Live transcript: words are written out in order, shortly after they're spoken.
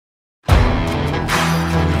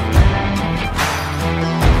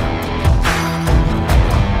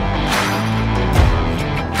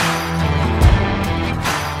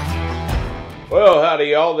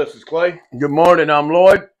Howdy, y'all. This is Clay. Good morning. I'm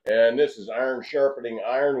Lloyd. And this is Iron Sharpening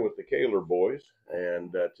Iron with the Kahler boys.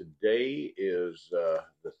 And today is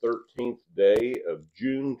the 13th day of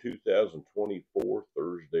June 2024,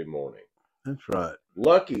 Thursday morning. That's right.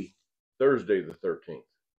 Lucky Thursday the 13th.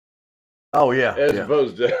 Oh, yeah. As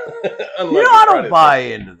opposed to unlucky I don't buy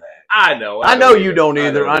into that. I know. I know you don't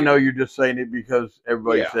either. I know you're just saying it because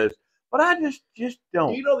everybody says, but I just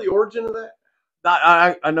don't. Do you know the origin of that?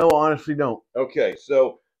 I know, honestly don't. Okay,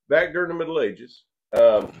 so back during the Middle Ages,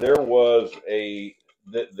 there was the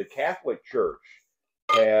Catholic Church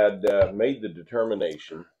had made the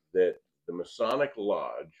determination that the Masonic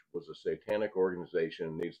Lodge was a satanic organization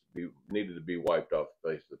and needed to be wiped off the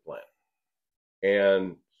face of the planet.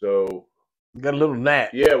 And so, got a little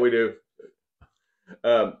gnat. Yeah, we do.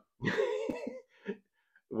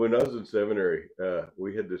 When I was in seminary,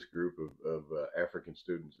 we had this group of African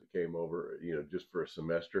students that came over, just for a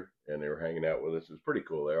semester, and they were hanging out with us. It was pretty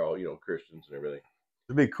cool. They're all, Christians and everything.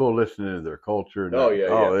 It'd be cool listening to their culture. And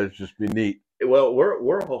it'd just be neat. Well,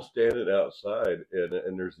 we're all standing outside,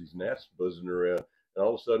 and there's these gnats buzzing around, and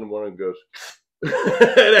all of a sudden one of them goes,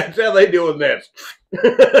 that's how they deal with gnats.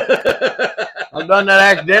 I've done that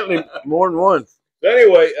accidentally more than once.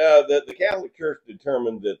 Anyway, the Catholic Church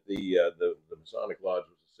determined that the Masonic Lodge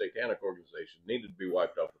was a satanic organization, needed to be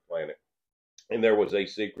wiped off the planet, and there was a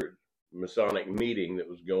secret Masonic meeting that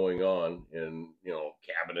was going on in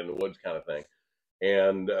cabin in the woods kind of thing,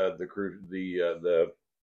 and the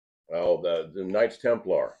Knights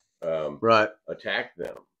Templar attacked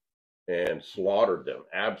them and slaughtered them,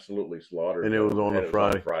 absolutely slaughtered them. And it was on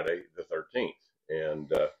Friday the 13th, and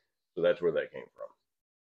so that's where that came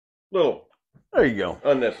from. There you go.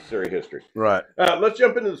 Unnecessary history. Right. Let's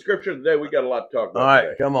jump into the scripture today. We got a lot to talk about. All right,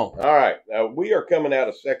 today. come on. All right. We are coming out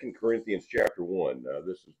of 2 Corinthians chapter 1.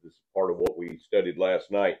 This is part of what we studied last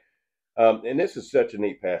night. And this is such a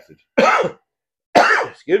neat passage.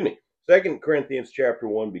 Excuse me. 2 Corinthians chapter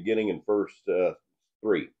 1, beginning in verse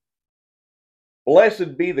 3.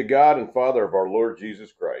 Blessed be the God and Father of our Lord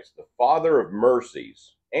Jesus Christ, the Father of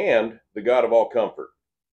mercies and the God of all comfort,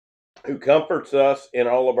 who comforts us in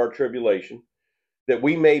all of our tribulation, that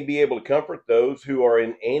we may be able to comfort those who are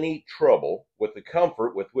in any trouble with the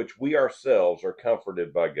comfort with which we ourselves are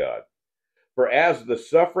comforted by God. For as the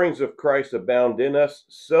sufferings of Christ abound in us,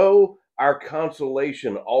 so our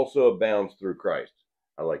consolation also abounds through Christ.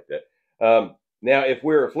 I like that. Now, if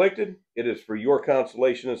we're afflicted, it is for your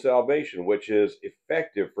consolation and salvation, which is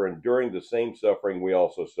effective for enduring the same suffering we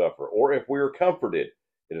also suffer. Or if we are comforted,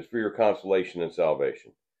 it is for your consolation and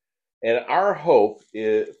salvation. And our hope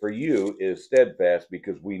for you is steadfast,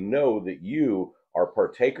 because we know that you are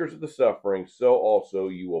partakers of the suffering, so also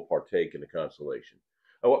you will partake in the consolation.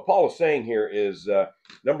 Now, what Paul is saying here is,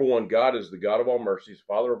 number one, God is the God of all mercies,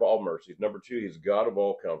 Father of all mercies. Number two, he's God of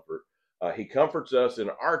all comfort. He comforts us in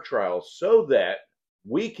our trials so that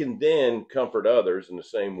we can then comfort others in the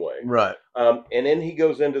same way. Right. And then he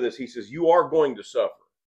goes into this. He says, you are going to suffer.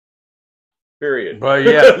 Period. But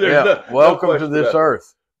yeah. Welcome to this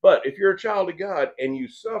earth. But if you're a child of God and you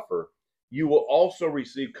suffer, you will also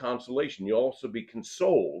receive consolation. You'll also be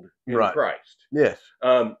consoled in Christ. Yes.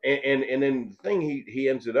 And then the thing he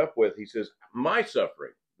ends it up with, he says, my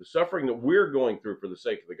suffering, the suffering that we're going through for the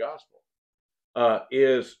sake of the gospel,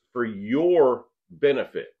 is for your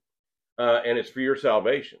benefit. And it's for your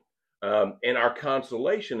salvation. And our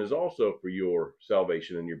consolation is also for your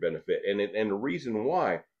salvation and your benefit. And the reason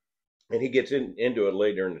why, and he gets into it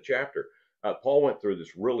later in the chapter, Paul went through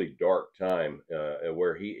this really dark time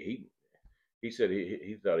where he said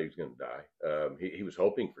he thought he was going to die. He was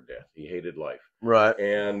hoping for death. He hated life. Right.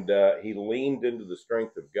 And he leaned into the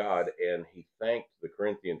strength of God, and he thanked the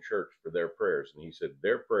Corinthian church for their prayers. And he said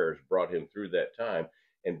their prayers brought him through that time.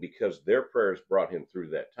 And because their prayers brought him through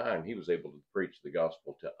that time, he was able to preach the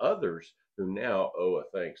gospel to others who now owe a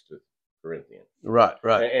thanks to Corinthians. Right.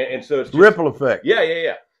 And so it's just, ripple effect.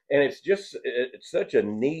 Yeah. And it's such a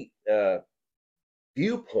neat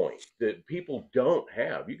viewpoint that people don't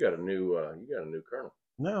have. You got a new colonel.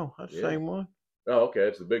 No, that's the same one. Oh, okay,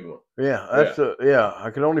 that's the big one. Yeah, that's I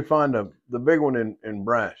could only find the big one in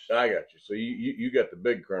brass. I got you. So you got the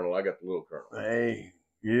big colonel. I got the little colonel. Hey,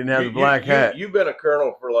 you didn't have the black hat. You've been a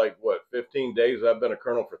colonel for 15 days. I've been a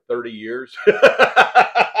colonel for 30 years.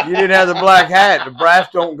 You didn't have the black hat. The brass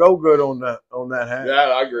don't go good on that hat. Yeah,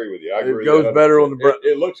 I agree with you. It goes better on the brass.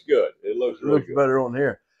 It looks good. It looks really good. Better on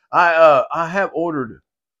here. I have ordered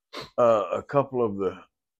a couple of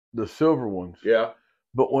the silver ones. Yeah.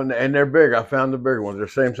 But and they're big. I found the bigger ones. They're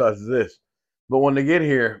the same size as this. But when they get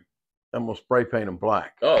here, I'm gonna spray paint them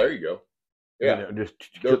black. Oh, there you go. Yeah, just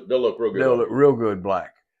they'll look real good. They'll look real good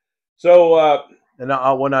black. So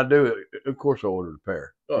And when I do it, of course I ordered a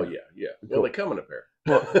pair. Oh yeah, yeah. Well, they come in a pair.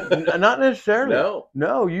 Well, not necessarily.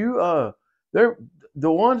 No, they're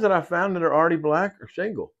the ones that I found that are already black are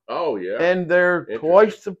single. Oh yeah. And they're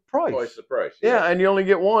twice the price. Twice the price. Yeah, and you only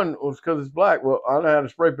get one. Well, it's because it's black. Well, I know how to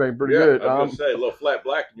spray paint pretty good. I was gonna say a little flat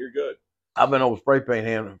black and you're good. I've been over spray paint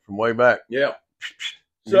handling from way back. Yeah.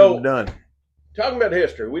 So done. Talking about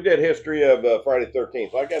history, we did history of Friday the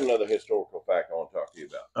 13th. I got another historical fact I want to talk to you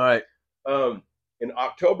about. All right. In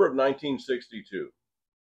October of 1962,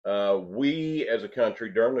 we as a country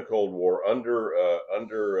during the Cold War under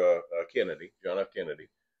Kennedy, John F. Kennedy,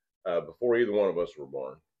 before either one of us were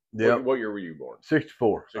born. Yeah. What year were you born?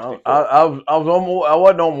 64. 64. I was on. I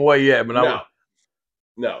wasn't on my way yet, but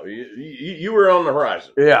No, you were on the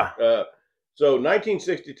horizon. Yeah. So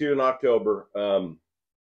 1962 in October,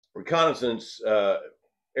 reconnaissance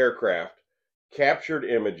aircraft captured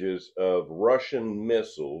images of Russian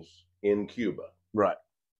missiles in Cuba. Right.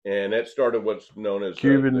 And that started what's known as the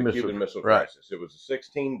Cuban Missile Crisis. It was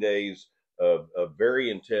 16 days of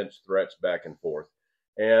very intense threats back and forth.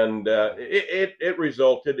 And it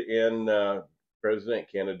resulted in President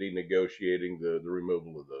Kennedy negotiating the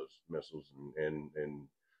removal of those missiles. And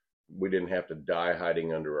we didn't have to die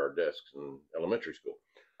hiding under our desks in elementary school.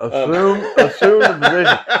 Assume the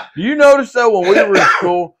position. Do you notice, though, when we were in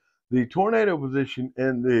school, the tornado position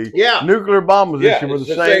and the nuclear bomb position were the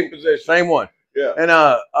same position. Same one. Yeah. And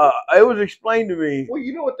it was explained to me. Well,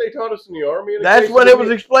 you know what they taught us in the Army? That's what it was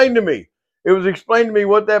explained to me. It was explained to me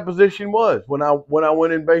what that position was when I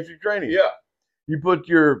went in basic training. Yeah. You put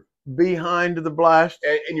your behind to the blast.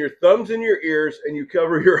 And your thumbs in your ears, and you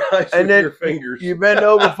cover your eyes with your fingers. You bend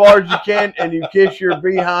over as far as you can, and you kiss your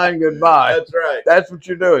behind goodbye. That's right. That's what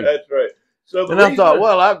you're doing. That's right. So I thought,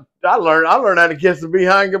 well, I learned how to kiss the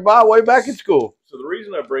behind goodbye way back in school. So the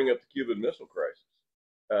reason I bring up the Cuban Missile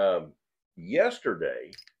Crisis,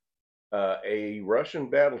 yesterday, a Russian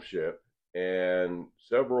battleship and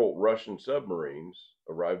several Russian submarines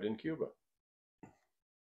arrived in Cuba.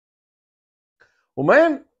 Well,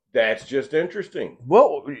 man, that's just interesting.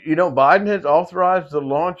 Well, Biden has authorized the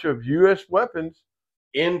launch of U.S. weapons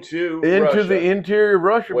into the interior of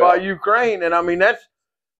Russia by Ukraine, and I mean that's.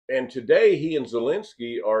 And today, he and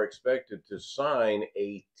Zelensky are expected to sign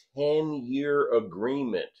a 10-year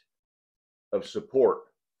agreement of support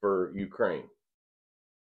for Ukraine.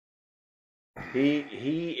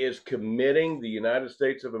 He is committing the United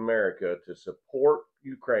States of America to support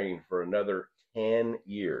Ukraine for another 10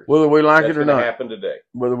 years. Whether we like it or not. That's happen today.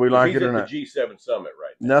 Whether we like it or not. He's at the G7 summit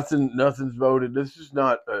right now. Nothing's voted. This is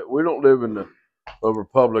not. We don't live in a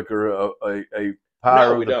republic or a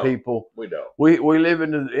power of the people. We don't. We live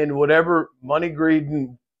in whatever money greed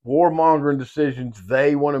and warmongering decisions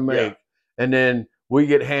they want to make, and then we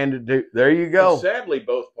get handed to. There you go. And sadly,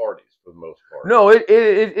 both parties for the most part. No,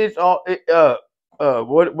 it's all.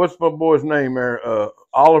 What's my boy's name there?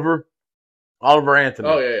 Oliver Anthony.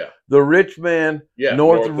 Oh yeah. The rich man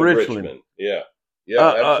north of Richmond. Yeah.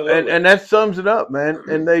 Absolutely. And that sums it up, man.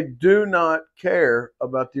 And they do not care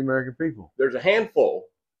about the American people. There's a handful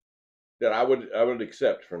that I would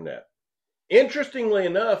accept from that. Interestingly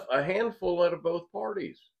enough, a handful out of both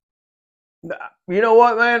parties. You know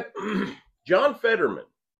what, man? John Fetterman.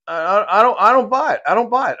 I don't buy it. I don't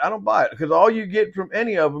buy it because all you get from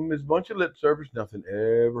any of them is a bunch of lip service. Nothing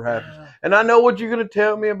ever happens. And I know what you're going to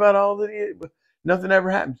tell me about all that, but nothing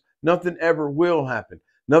ever happens. Nothing ever will happen.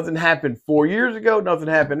 Nothing happened 4 years ago. Nothing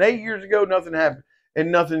happened 8 years ago. Nothing happened,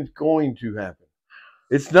 and nothing's going to happen.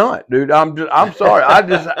 It's not, dude. I'm sorry.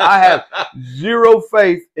 I have zero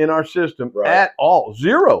faith in our system at all.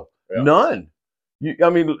 Zero. Yeah. None.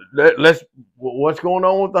 What's going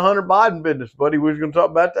on with the Hunter Biden business, buddy? We're going to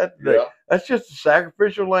talk about that today. Yeah. That's just a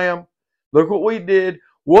sacrificial lamb. Look what we did.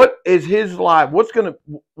 What is his life? What is going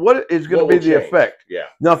to be the effect? Yeah.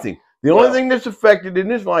 Nothing. The only thing that's affected in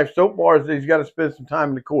his life so far is that he's got to spend some time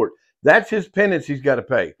in the court. That's his penance he's got to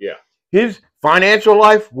pay. Yeah. His financial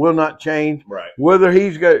life will not change. Right. Whether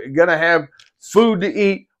he's going to have food to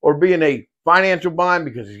eat or be in a financial bind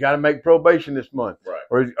because he's got to make probation this month,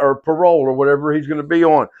 right, or parole or whatever he's going to be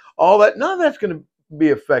on. All that, none of that's going to be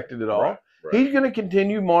affected at all. Right. He's going to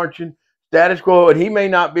continue marching status quo, and he may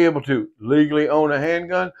not be able to legally own a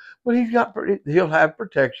handgun, but he'll have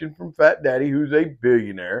protection from Fat Daddy, who's a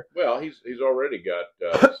billionaire. Well, he's already got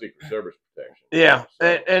Secret Service protection. Yeah,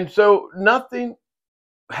 so. And so nothing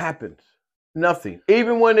happens. Nothing.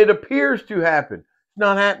 Even when it appears to happen, it's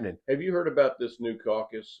not happening. Have you heard about this new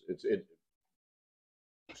caucus? It's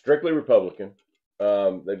strictly Republican.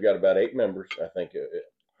 They've got about 8 members, I think.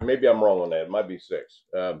 Maybe I'm wrong on that. It might be 6.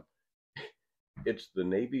 It's the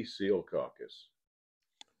Navy SEAL caucus.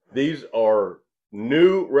 These are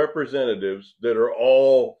new representatives that are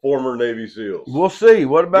all former Navy SEAls. We'll see.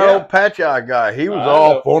 What about old Patch Eye guy? He was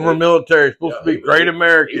all former military, supposed to be great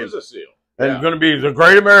American. He was a SEAL. And going to be the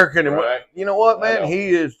great American. And right. you know what, man? He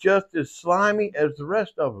is just as slimy as the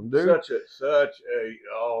rest of them, dude.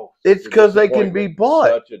 It's because they can be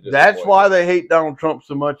bought. That's why they hate Donald Trump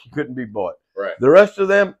so much. He couldn't be bought. Right. The rest of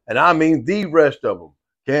them, and I mean the rest of them,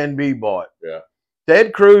 can be bought. Yeah.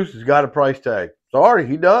 Ted Cruz has got a price tag. Sorry,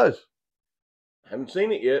 he does. Haven't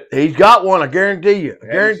seen it yet. He's got one. I guarantee you. I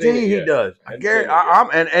guarantee he does. I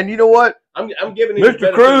guarantee. And you know what? I'm giving you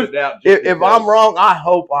Mr. Cruz. If I'm wrong, I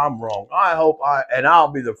hope I'm wrong. And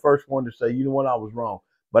I'll be the first one to say, you know what, I was wrong.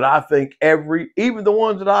 But I think even the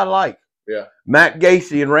ones that I like, Matt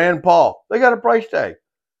Gaetz and Rand Paul, they got a price tag.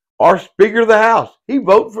 Our Speaker of the House, he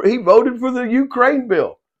voted for the Ukraine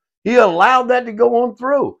bill. He allowed that to go on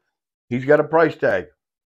through. He's got a price tag.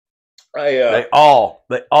 They all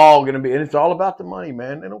going to be, and it's all about the money,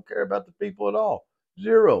 man. They don't care about the people at all.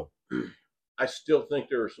 Zero. I still think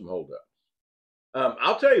there are some holdups.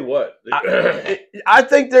 I'll tell you what. I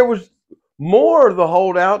think there was more of the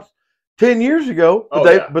holdouts 10 years ago,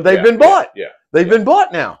 but they've been bought. Yeah. They've been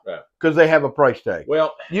bought now because they have a price tag.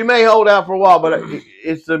 Well, you may hold out for a while, but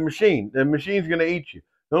it's the machine. The machine's going to eat you.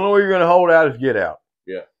 The only way you're going to hold out is get out.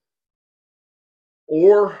 Yeah.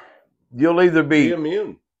 Or you'll either be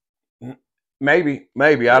immune. Maybe.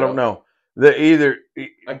 I don't know.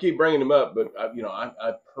 I keep bringing him up, but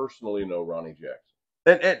I personally know Ronnie Jackson.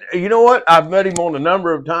 And you know what? I've met him on a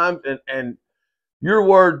number of times, and your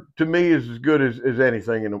word to me is as good as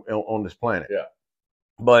anything on this planet. Yeah.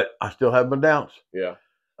 But I still have my doubts. Yeah.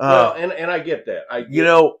 Well, and I get that.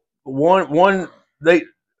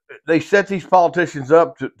 They set these politicians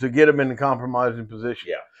up to get them in a compromising position.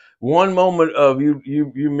 Yeah. One moment of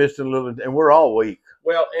you missing a little, and we're all weak.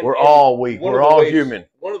 Well, we're all weak. We're all human.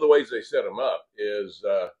 One of the ways they set them up is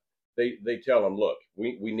they tell them, look,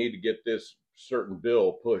 we need to get this certain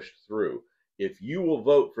bill pushed through. If you will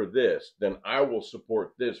vote for this, then I will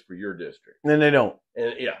support this for your district. And they don't.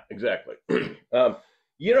 And yeah, exactly. The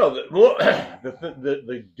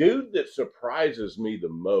dude that surprises me the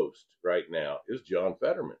most right now is John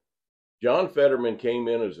Fetterman. John Fetterman came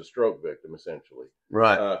in as a stroke victim, essentially.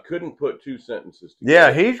 Right. Couldn't put two sentences together.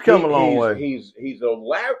 Yeah, he's come a long way. He's a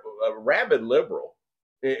rabid liberal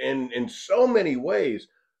in so many ways,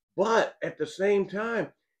 but at the same time,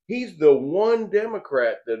 he's the one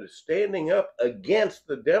Democrat that is standing up against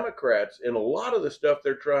the Democrats in a lot of the stuff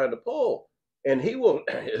they're trying to pull, and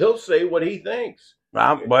he'll say what he thinks.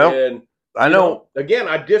 I know. Again,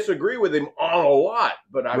 I disagree with him on a lot,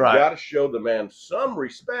 but I've got to show the man some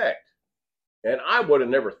respect. And I would have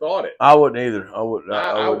never thought it. I wouldn't either. I would.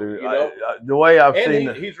 The way I've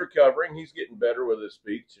seen he's recovering. He's getting better with his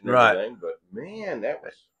speech and everything. But man, that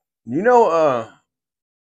was.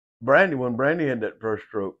 Brandy, when Brandy had that first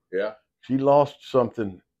stroke, she lost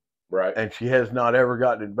something, right, and she has not ever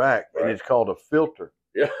gotten it back, and it's called a filter.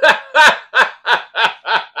 Yeah.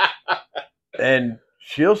 And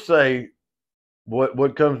she'll say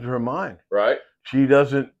what comes to her mind. Right. She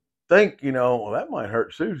doesn't think, well, that might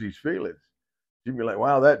hurt Susie's feelings. She'd be like,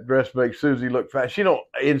 wow, that dress makes Susie look fat. She don't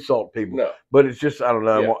insult people. No. But it's just, I don't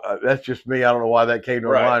know. Yeah. That's just me. I don't know why that came to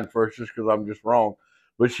her mind first, just because I'm just wrong.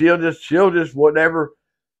 But she'll just whatever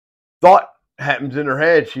thought happens in her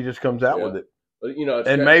head, she just comes out with it.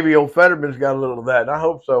 And maybe old Fetterman's got a little of that. And I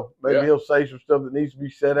hope so. Maybe he'll say some stuff that needs to be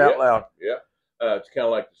said out loud. Yeah. It's kind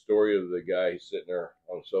of like the story of the guy. He's sitting there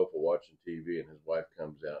on the sofa watching TV, and his wife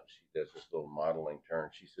comes out, and she does this little modeling turn.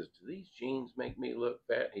 She says, "Do these jeans make me look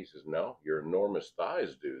fat?" He says, "No, your enormous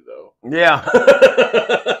thighs do, though." Yeah.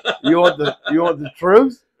 You want the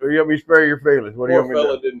truth, or you want me to spare your feelings? What do you want me to do?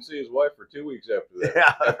 Poor fella didn't see his wife for 2 weeks after that.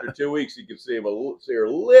 Yeah. After 2 weeks, he could see her a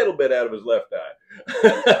little bit out of his left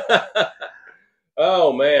eye.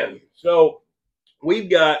 Oh man! So.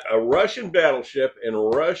 We've got a Russian battleship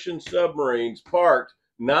and Russian submarines parked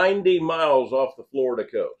 90 miles off the Florida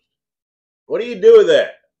coast. What do you do with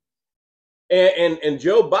that? And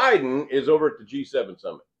Joe Biden is over at the G7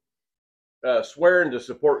 summit, swearing to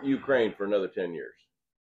support Ukraine for another 10 years.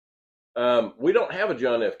 We don't have a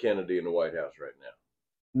John F. Kennedy in the White House right now.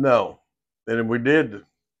 No. And if we did, the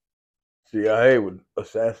CIA would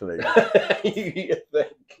assassinate him. You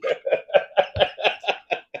think?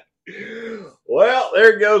 Well,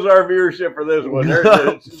 there goes our viewership for this one.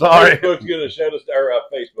 Sorry. Facebook's going to shut us down.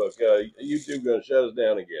 Facebook, YouTube's going to shut us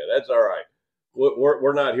down again. That's all right.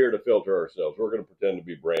 We're not here to filter ourselves. We're going to pretend to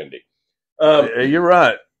be Brandy. You're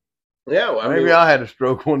right. Yeah. Maybe I had a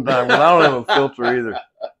stroke one time, but I don't have a filter either.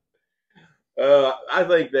 I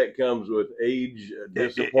think that comes with age,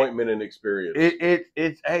 disappointment, and experience.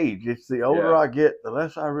 It's age. It's the older I get, the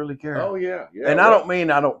less I really care. Oh yeah, yeah. And I don't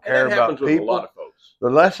mean I don't care about people. With a lot of folks. The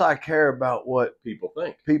less I care about what people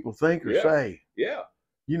think or say. Yeah.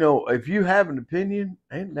 You know, if you have an opinion,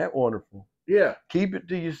 ain't that wonderful? Yeah. Keep it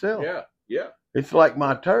to yourself. Yeah. Yeah. It's like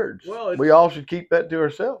my turds. Well, we all should keep that to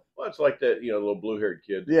ourselves. Well, it's like that, little blue-haired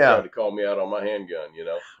kid that tried to call me out on my handgun,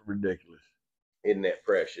 Ridiculous. Isn't that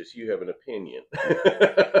precious? You have an opinion.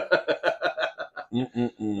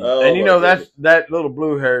 Oh, and that little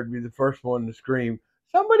blue-haired would be the first one to scream,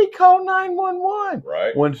 somebody call 911.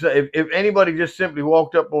 Right. If anybody just simply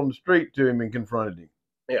walked up on the street to him and confronted him.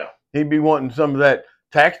 Yeah. He'd be wanting some of that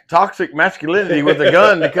toxic masculinity with a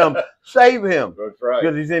gun to come save him. That's right.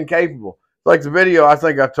 Because he's incapable. Like the video, I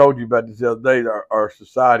think I told you about this the other day. Our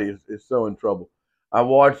society is so in trouble. I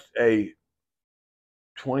watched a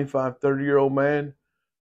 25, 30-year-old man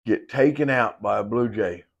get taken out by a blue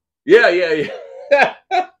jay. Yeah.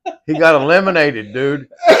 He got eliminated, dude.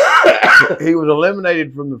 He was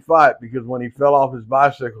eliminated from the fight because when he fell off his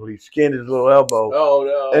bicycle, he skinned his little elbow. Oh,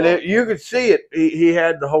 no. And you could see it. He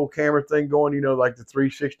had the whole camera thing going, like the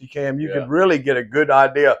 360 cam. You could really get a good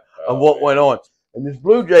idea of what went on. And this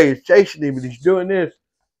blue jay is chasing him, and he's doing this.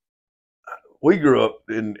 We grew up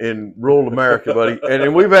in rural America, buddy,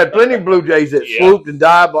 and we've had plenty of blue jays that swooped and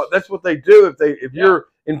died. But that's what they do if you're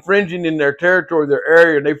infringing in their territory, their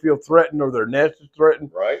area, and they feel threatened or their nest is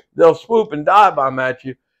threatened. Right. They'll swoop and dive bomb at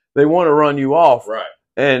you. They want to run you off. Right.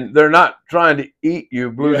 And they're not trying to eat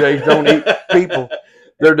you. Blue jays don't eat people.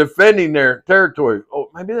 They're defending their territory.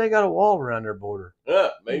 Oh, maybe they got a wall around their border.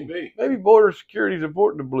 Maybe. Maybe border security is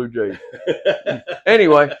important to blue jays.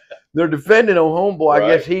 Anyway, they're defending on homeboy. Right.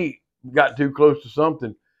 I guess he got too close to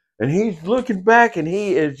something. And he's looking back, and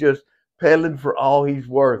he is just pedaling for all he's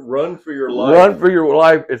worth. Run for your life. Run for your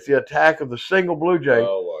life. It's the attack of the single blue jay.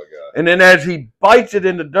 Oh, my God. And then as he bites it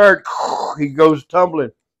in the dirt, he goes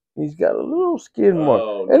tumbling. He's got a little skin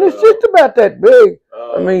mark. And it's just about that big.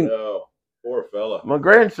 Oh, I mean, no. Poor fella. My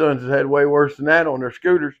grandsons have had way worse than that on their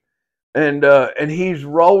scooters. And he's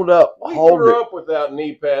rolled up. We grew up without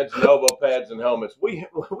knee pads and elbow pads and helmets. We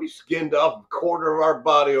skinned off a quarter of our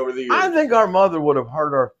body over the years. I think our mother would have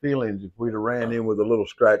hurt our feelings if we'd have ran in with a little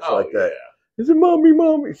scratch like that. He said,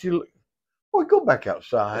 Mommy. She looked, boy, go back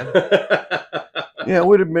outside. Yeah,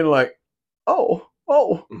 we'd have been like, oh.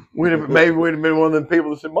 We'd have been one of them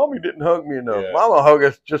people that said, Mommy didn't hug me enough. Yeah. Mama hugged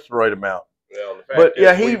us just the right amount. Well, but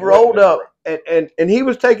yeah, he rolled up and he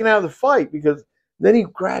was taken out of the fight because then he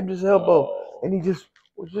grabbed his elbow and he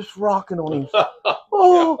was just rocking on him.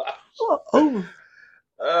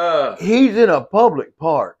 He's in a public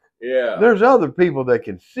park. Yeah. There's other people that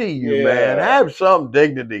can see you, man. Yeah. Have some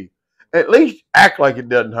dignity. At least act like it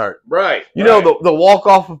doesn't hurt. Right. You know, the walk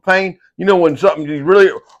off of pain, when something is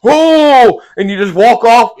really, and you just walk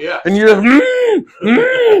off and you just,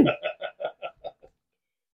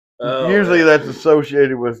 usually that's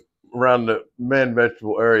associated with around the man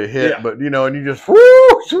vegetable area hit, but and you just,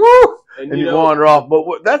 and you wander off.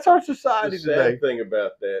 But that's our society today. The sad thing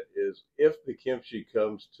about that is if the kimchi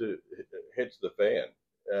hits the fan,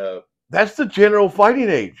 that's the general fighting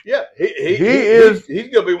age. Yeah, he's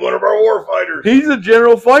going to be one of our war fighters. He's the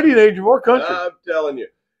general fighting age of our country. I'm telling you.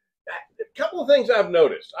 A couple of things I've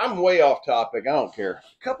noticed. I'm way off topic. I don't care.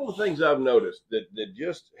 A couple of things I've noticed that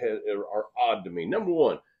just are odd to me. Number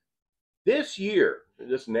one, this year,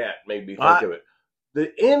 this gnat made me think of it.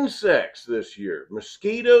 The insects this year,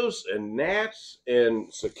 mosquitoes and gnats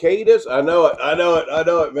and cicadas. I know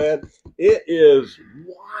it, man. It is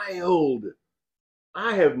wild.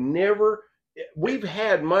 I have never, we've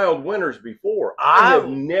had mild winters before. I have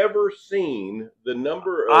never seen the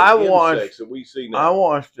number of insects that we see now. I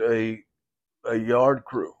watched a yard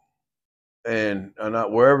crew, and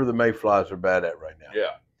not wherever the mayflies are bad at right now.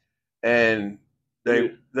 Yeah. And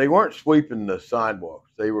they weren't sweeping the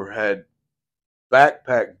sidewalks. They had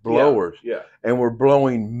backpack blowers and were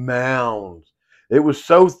blowing mounds. It was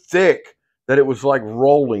so thick that it was like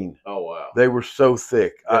rolling. Oh, wow. They were so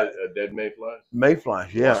thick. Dead mayflies?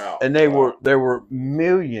 Mayflies, yeah. Wow. And there were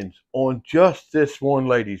millions on just this one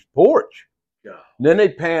lady's porch. Yeah. And then they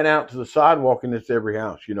pan out to the sidewalk, and it's every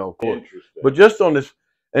house, of course. Interesting. But just on this,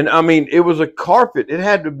 and I mean, it was a carpet. It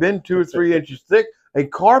had to have been 2 or 3 inches thick, a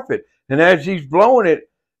carpet. And as he's blowing it,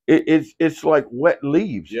 it's like wet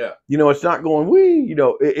leaves. Yeah. It's not going, wee,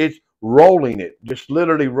 it's rolling it, just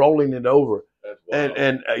literally rolling it over. That's wild.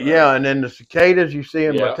 And then the cicadas, you see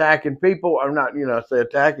them attacking people. I'm not, I say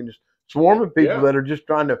attacking, just swarming people that are just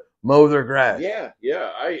trying to mow their grass. Yeah.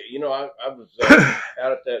 I was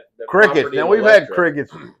out at that crickets. property Now in we've had Electra.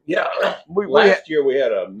 crickets. Yeah. We Last year we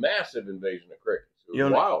had a massive invasion of crickets. It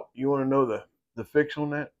was wild. You want to know the fix on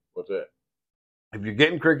that? What's that? If you're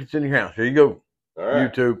getting crickets in your house, here you go. All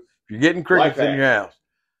right. YouTube. If you're getting crickets in your house,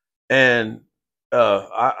 and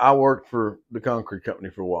I worked for the concrete company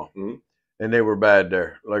for a while, and they were bad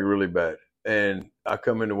there, like really bad. And I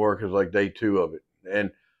come into work, it was like day 2 of it,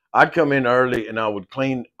 and I'd come in early and I would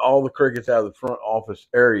clean all the crickets out of the front office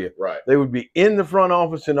area. Right. They would be in the front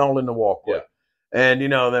office and all in the walkway. Yeah. And, you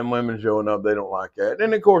know, them women showing up, they don't like that.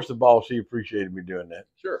 And, of course, the boss, he appreciated me doing that.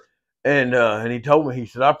 Sure. And he told me, he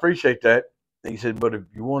said, I appreciate that. He said, but if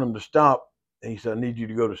you want them to stop, he said, I need you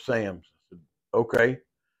to go to Sam's. I said, okay.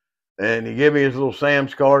 And he gave me his little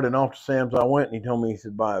Sam's card, and off to Sam's I went, and he told me, he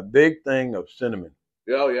said, buy a big thing of cinnamon.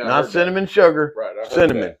 Oh, yeah. Not cinnamon sugar, right,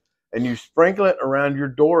 cinnamon. And you sprinkle it around your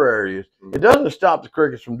door areas. It doesn't stop the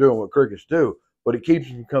crickets from doing what crickets do, but it keeps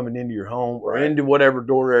them from coming into your home or into whatever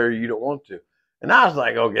door area you don't want to. And I was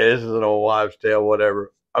like, okay, this is an old wives' tale,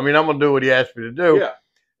 whatever. I mean, I'm going to do what he asked me to do. Yeah.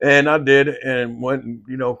 And I did, and went and,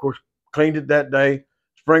 you know, of course, cleaned it that day,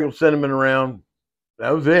 sprinkled cinnamon around.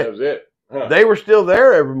 That was it. That was it. Huh. They were still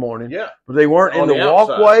there every morning. Yeah. But they weren't in the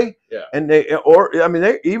walkway. Yeah. And they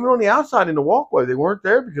even on the outside in the walkway, they weren't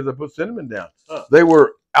there because I put cinnamon down. Huh. They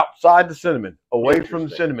were outside the cinnamon, away from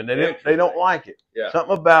the cinnamon. They don't like it. Yeah.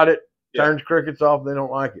 Something about it turns crickets off. They don't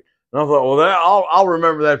like it. And I thought, well, I'll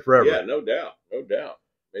remember that forever. Yeah, no doubt. No doubt.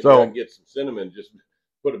 Maybe I can get some cinnamon, just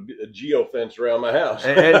put a geo fence around my house.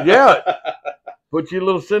 and yeah, put your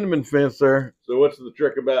little cinnamon fence there. So what's the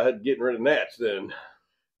trick about getting rid of gnats then?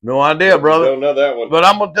 No idea, brother. Don't know that one. But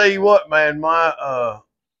I'm going to tell you what, man, my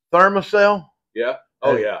thermocell. Yeah.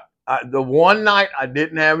 Oh, yeah. The one night I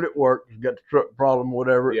didn't have it at work, got the truck problem,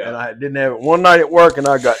 whatever, and I didn't have it one night at work, and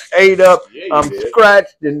I got ate up. Yeah, I'm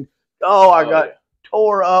scratched, and I got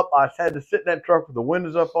tore up. I had to sit in that truck with the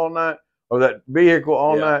windows up all night, or that vehicle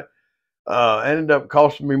all night. Ended up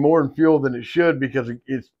costing me more in fuel than it should because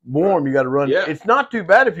it's warm. You got to run. Yeah. It's not too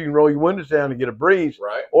bad if you can roll your windows down and get a breeze,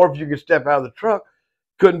 or if you can step out of the truck.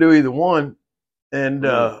 Couldn't do either one. And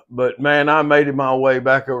but man, I made my way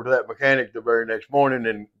back over to that mechanic the very next morning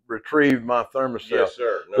and retrieved my thermocell. Yes,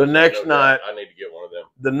 sir. The next night, I need to get one of them.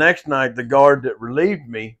 The next night, the guard that relieved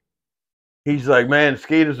me, he's like, "Man,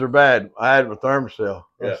 mosquitoes are bad." I had my thermocell.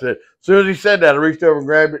 I said, as soon as he said that, I reached over and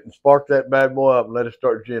grabbed it and sparked that bad boy up and let it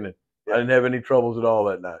start ginning. I didn't have any troubles at all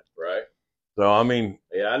that night. Right. So I mean,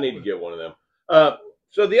 yeah, I need to get one of them.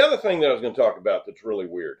 So the other thing that I was going to talk about that's really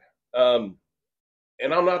weird.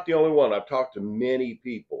 And I'm not the only one. I've talked to many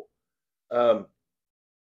people. The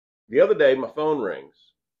other day, my phone rings,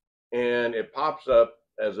 and it pops up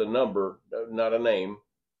as a number, not a name.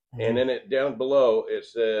 And then down below, it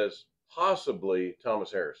says, possibly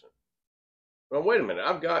Thomas Harrison. Well, wait a minute.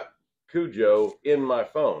 I've got Cujo in my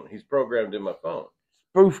phone. He's programmed in my phone.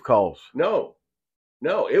 Spoof calls. No,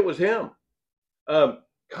 it was him.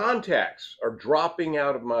 Contacts are dropping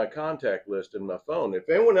out of my contact list in my phone. If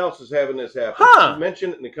anyone else is having this happen,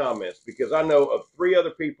 mention it in the comments, because I know of 3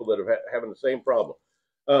 other people that are having the same problem.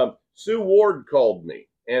 Sue Ward called me,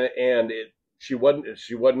 and she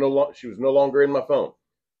was no longer in my phone.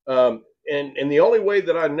 And the only way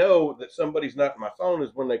that I know that somebody's not in my phone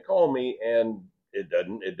is when they call me, and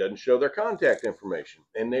it doesn't show their contact information,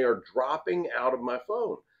 and they are dropping out of my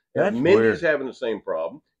phone. That's Mindy's weird. having the same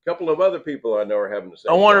problem. A couple of other people I know are having the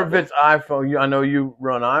same I wonder problem. if it's iPhone. I know you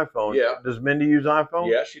run iPhone. Yeah. Does Mindy use iPhone?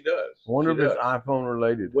 Yeah, she does. I wonder if it's iPhone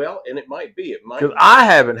related. Well, and it might be. It might. Because I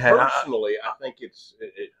haven't had. Personally, I think it's.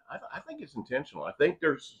 I think it's intentional. I think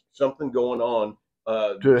there's something going on.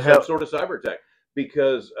 Some sort of cyber attack.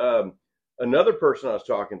 Because another person I was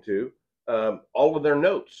talking to, all of their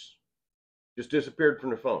notes just disappeared from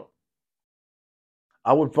their phone.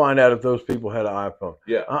 I would find out if those people had an iPhone.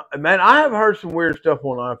 Yeah. Man, I have heard some weird stuff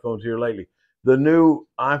on iPhones here lately. The new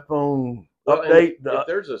iPhone update. If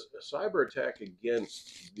there's a cyber attack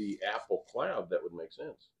against the Apple Cloud, that would make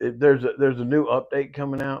sense. There's a new update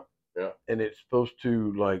coming out. Yeah. And it's supposed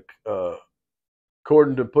to, like,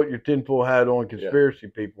 according to put your tinfoil hat on conspiracy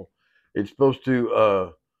people, it's supposed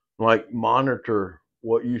to, like, monitor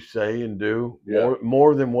what you say and do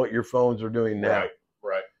more than what your phones are doing now. Right.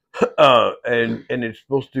 And it's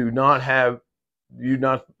supposed to not have you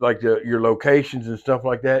not like your locations and stuff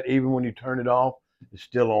like that. Even when you turn it off, it's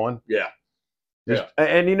still on. Yeah.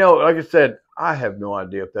 And you know, like I said, I have no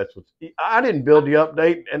idea if that's I didn't build the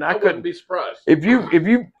update, and I couldn't be surprised if you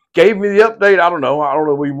gave me the update. I don't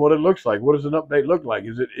know even what it looks like. What does an update look like?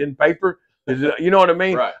 Is it in paper? Is it, you know what I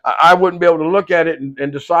mean? Right. I wouldn't be able to look at it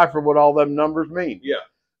and decipher what all them numbers mean. Yeah.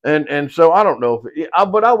 And so I don't know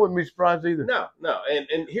but I wouldn't be surprised either. No. And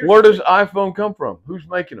here's where does iPhone come from? Who's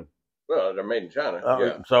making them? Well, they're made in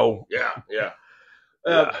China. So yeah.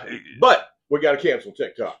 But we got to cancel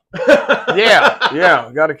TikTok.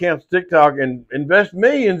 yeah, got to cancel TikTok and invest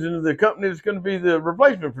millions into the company that's going to be the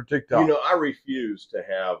replacement for TikTok. You know, I refuse to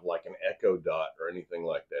have like an Echo Dot or anything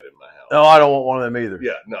like that in my house. No, I don't want one of them either.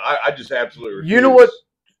 Yeah, no, I just absolutely refuse. You know what?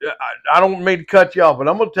 I don't mean to cut you off, but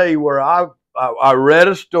I'm going to tell you where I read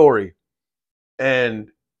a story, and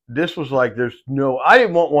this was like, I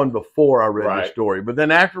didn't want one before I read this story, but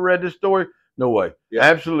then after I read this story, no way. Yeah.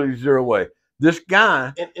 Absolutely zero way. This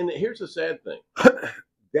guy. And here's the sad thing.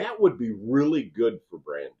 That would be really good for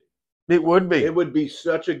branding. It would be. It would be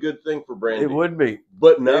such a good thing for branding. It would be.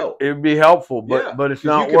 But no. It would be helpful, but it's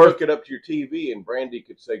not you could hook it up to your TV and Brandy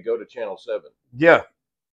could say, go to channel 7. Yeah.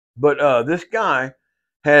 But this guy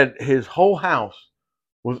had his whole house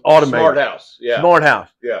was automated. Smart house. Yeah. Smart house.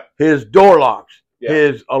 Yeah. His door locks,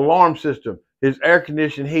 his alarm system, his air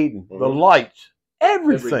conditioned heating, the lights,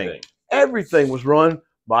 everything was run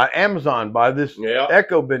by Amazon, by this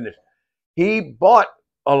Echo business. He bought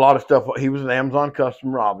a lot of stuff. He was an Amazon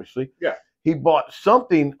customer, obviously. Yeah. He bought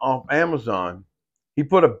something off Amazon. He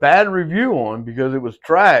put a bad review on because it was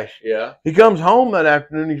trash. Yeah. He comes home that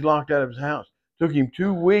afternoon. He's locked out of his house. Took him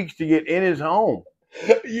 2 weeks to get in his home.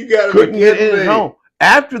 You got couldn't get in his home.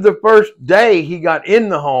 After the first day, he got in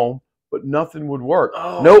the home, but nothing would work.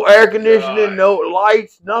 Oh, no air conditioning, no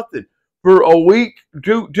lights, nothing. For a week,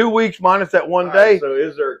 2 weeks minus that one day. So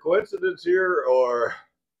is there a coincidence here or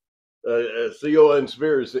a CO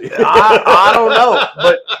conspiracy? I don't know.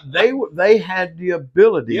 But they had the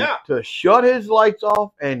ability to shut his lights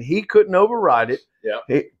off, and he couldn't override it. Yeah.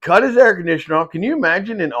 He cut his air conditioner off. Can you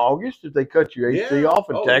imagine in August if they cut your AC off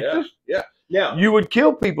in Texas? Yeah. Now, you would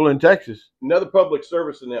kill people in Texas. Another public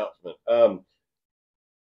service announcement.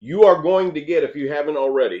 You are going to get, if you haven't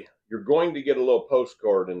already, you're going to get a little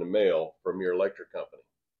postcard in the mail from your electric company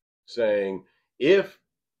saying, if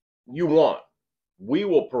you want, we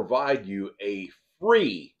will provide you a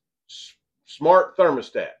free smart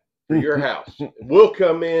thermostat for your house. We'll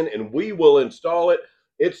come in and we will install it.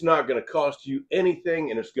 It's not going to cost you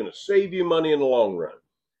anything, and it's going to save you money in the long run.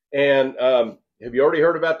 And have you already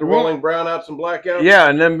heard about the rolling brownouts and blackouts? Yeah,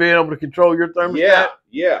 and then being able to control your thermostat.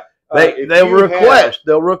 Yeah.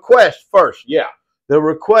 They'll request first. Yeah. They'll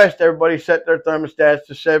request everybody set their thermostats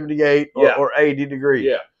to 78 or 80 degrees.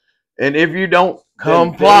 Yeah. And if you don't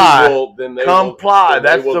comply, comply.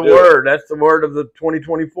 That's the word. That's the word of the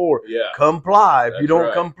 2024. Yeah. Comply. If you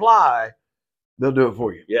don't comply, they'll do it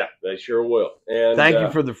for you. Yeah, they sure will. And thank you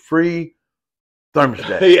for the free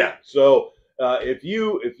thermostat. Yeah. So if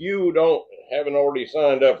you haven't already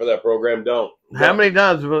signed up for that program, don't. How many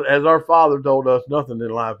times has our father told us nothing in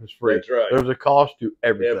life is free? That's right. There's a cost to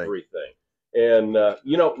everything. And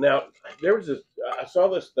now there was this. I saw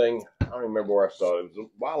this thing. I don't remember where I saw it. It was a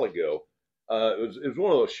while ago. It was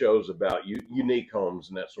one of those shows about unique homes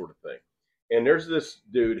and that sort of thing. And there's this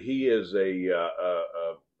dude. He is a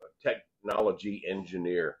technology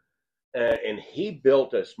engineer, and he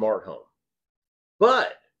built a smart home,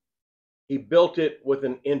 but he built it with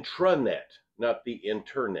an intranet, not the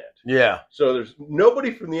internet. Yeah. So there's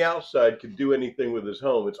nobody from the outside could do anything with his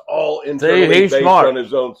home. It's all internally based on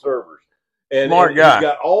his own servers. And smart guy. He's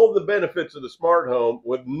got all the benefits of the smart home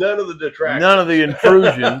with none of the detractions. None of the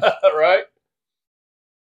intrusions. Right?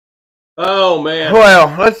 Oh, man.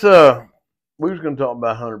 Well, let's we was going to talk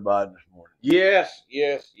about Hunter Biden this morning. Yes.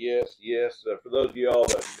 For those of y'all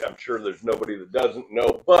that I'm sure there's nobody that doesn't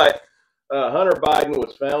know, but Hunter Biden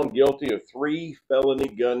was found guilty of 3 felony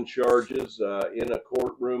gun charges in a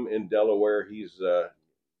courtroom in Delaware. He's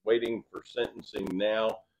waiting for sentencing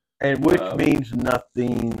now. And which means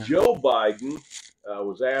nothing. Joe Biden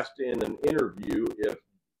was asked in an interview if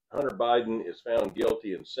Hunter Biden is found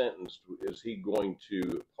guilty and sentenced, is he going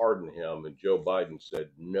to pardon him? And Joe Biden said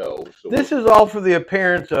no. So this is all for the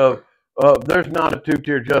appearance of there's not a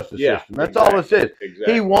 2-tier justice system. That's all this is.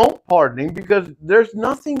 Exactly. He won't pardon him because there's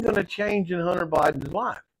nothing going to change in Hunter Biden's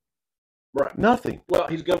life. Right. Nothing. Well,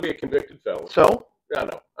 he's going to be a convicted felon. So? I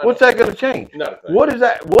know. What's that going to change? Nothing. What is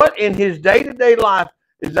that? What in his day-to-day life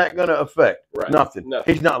is that going to affect? Right. Nothing.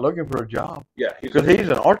 He's not looking for a job. Yeah. Because he's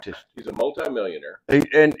an artist. He's a multimillionaire. He's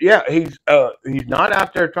not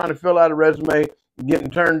out there trying to fill out a resume,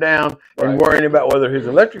 getting turned down, and worrying about whether his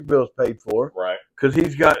electric bill's paid for. Right. Because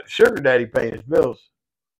he's got sugar daddy paying his bills.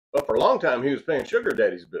 Well, for a long time, he was paying sugar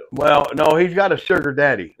daddy's bill. Well, no, he's got a sugar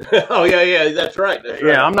daddy. Oh, yeah, that's right.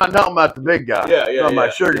 Yeah, I'm not talking about the big guy. I'm talking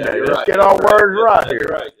about sugar daddy. Let's get our our words right here.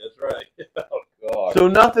 That's right. Oh, God. So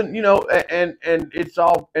nothing, and it's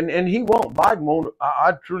all, and he won't, Biden won't,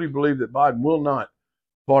 I truly believe that Biden will not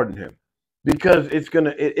pardon him because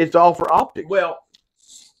it's all for optics. Well,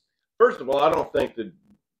 First of all, I don't think that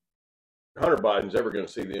Hunter Biden's ever going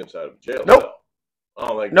to see the inside of a jail Nope. cell. I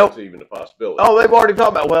don't think Nope. that's even a possibility. Oh, they've already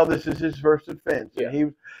talked about, well, this is his first offense. Yeah.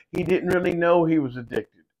 And he didn't really know he was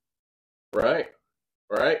addicted. Right.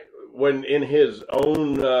 When in his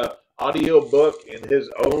own audio book, in his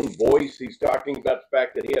own voice, he's talking about the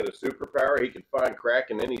fact that he had a superpower. He could find crack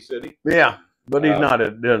in any city. Yeah, but he's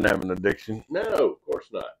doesn't have an addiction. No, of course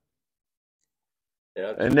not.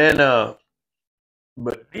 Yeah. And then,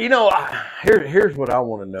 but you know, here's what I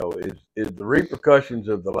want to know is the repercussions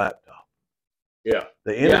of the laptop. Yeah.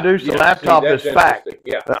 They introduced the laptop as fact.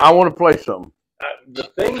 Yeah. I want to play something. The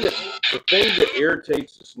thing that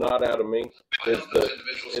irritates the snot out of me is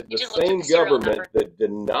the same government that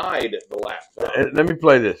denied the laptop. Let me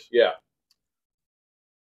play this. Yeah.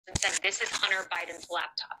 And said, this is Hunter Biden's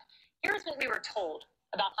laptop. Here's what we were told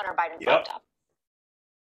about Hunter Biden's laptop.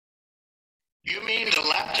 You mean the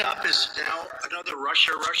laptop is now another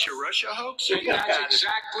Russia hoax? That's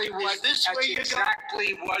exactly what. Is this where you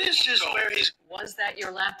exactly what? This is where he's. Was that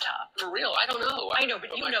your laptop? For real? I don't know. I know,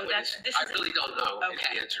 but you know this I is. really don't know.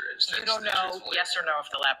 Okay. The answer is. You don't know, yes or no, if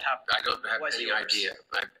the laptop I don't have was any yours. idea.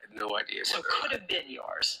 I have no idea. So whether or could not. have been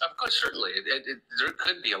yours. Of course, certainly. There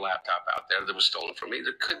could be a laptop out there that was stolen from me.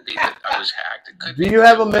 There could be that I was hacked. It could Do be you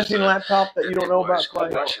that have it a was, missing laptop that you don't know about, Clay?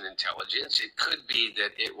 Russian intelligence. It could be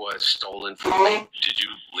that it was stolen from me. Did you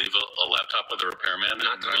leave a laptop with a repairman in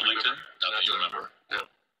Not that I Wilmington? remember. Not that you remember.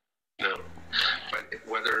 No. But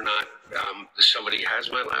whether or not somebody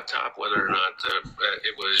has my laptop, whether or not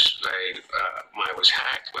it was I was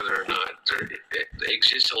hacked, whether or not it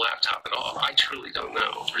exists a laptop at all, I truly don't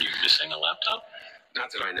know. Are you missing a laptop?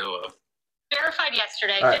 Not that I know of. Verified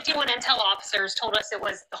yesterday, All right. 51 intel officers told us it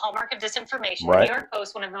was the hallmark of disinformation. Right. The New York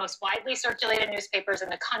Post, one of the most widely circulated newspapers in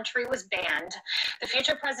the country, was banned. The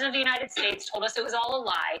future president of the United States told us it was all a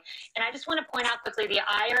lie. And I just want to point out quickly the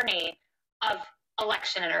irony of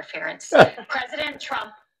election interference. President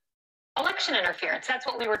Trump, election interference. That's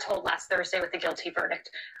what we were told last Thursday with the guilty verdict.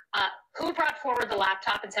 Who brought forward the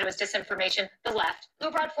laptop and said it was disinformation? The left.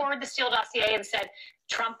 Who brought forward the Steele dossier and said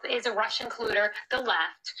Trump is a Russian colluder? The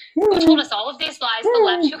left. Who told us all of these lies? The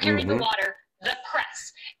left. Who carried the water? The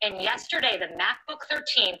press. And yesterday, the MacBook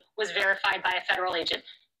 13 was verified by a federal agent.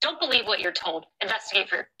 Don't believe what you're told. Investigate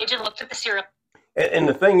for agent looked at the serial. And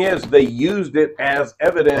the thing is, they used it as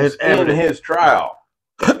evidence As in his trial.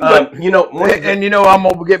 You know, And you know, I'm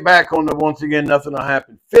gonna get back on the once again, nothing will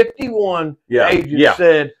happen. 51 agents Yeah.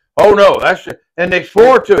 said, "Oh no, that's it," and they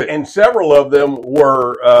swore to it. and several of them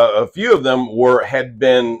were, a few of them had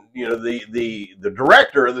been, you know, the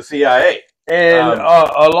director of the CIA. And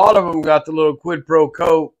a lot of them got the little quid pro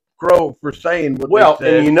quo for saying what Well, they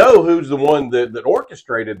said. and you know who's the one that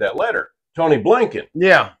orchestrated that letter? Tony Blinken,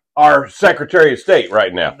 Yeah, our Secretary of State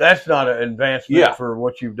right now. that's not an advancement Yeah. for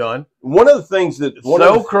what you've done. One of the things that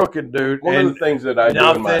Crooked, dude. one of And the things that I do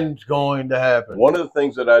in my, nothing's going to happen. one of the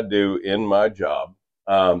things that I do in my job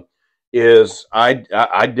is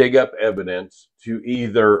I dig up evidence to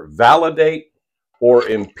either validate or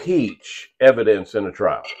impeach evidence in a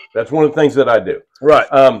trial. That's one of the things that I do. Right.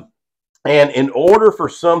 And in order for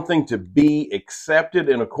something to be accepted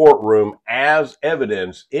in a courtroom as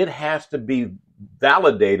evidence, it has to be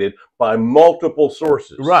validated by multiple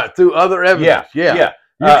sources. Right. Through other evidence. Yeah.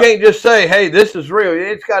 You can't just say, "Hey, this is real."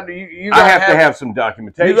 It's got to. You I gotta have to have some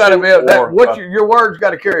documentation. You got to be able. or, Your words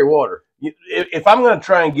got to carry water. if I'm going to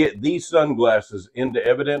try and get these sunglasses into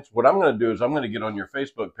evidence, what I'm going to do is I'm going to get on your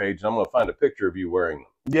Facebook page and I'm going to find a picture of you wearing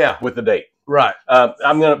them Yeah. with the date. Right.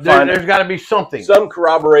 I'm going to find There's got to be something. some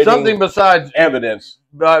corroborating Something besides evidence.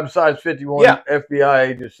 Besides 51 Yeah. FBI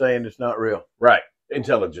agents saying it's not real. Right.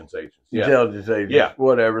 Intelligence agents. Yeah. Intelligence agents. Yeah.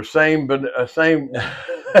 Whatever. Same, but same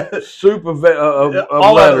soup of all out of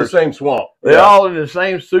the letters. same swamp. They're all in the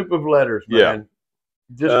same soup of letters, man. Yeah.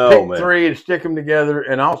 Just pick man. 3 and stick them together,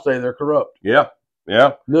 and I'll say they're corrupt. Yeah.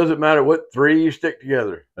 Yeah. Doesn't matter what 3 you stick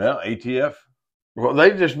together. Well, ATF. Well,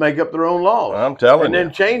 they just make up their own laws. I'm telling and you.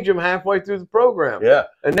 then change them halfway through the program. Yeah.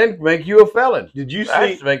 And then make you a felon. Did you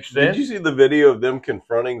That see? makes sense. Did you see the video of them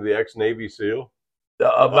confronting the ex-Navy SEAL?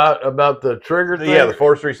 About the trigger thing? Yeah, the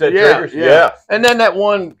force reset Yeah, triggers. yeah. And then that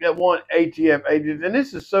one ATF agent, and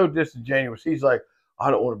this is so disingenuous. He's like, "I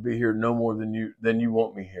don't want to be here no more than you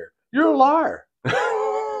want me here." You're a liar.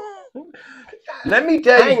 Let me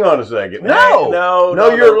tell you. Hang on a second. No,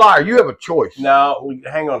 you're a liar. You have a choice. No,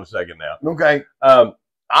 hang on a second now. Okay.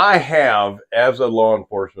 I have, as a law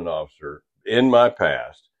enforcement officer in my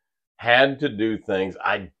past, had to do things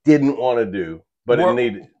I didn't want to do, but it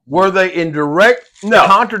needed. Were they in direct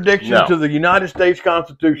contradiction No. to the United States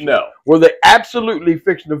Constitution? No. Were they absolutely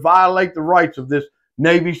fixing to violate the rights of this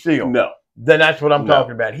Navy SEAL? No. then that's what I'm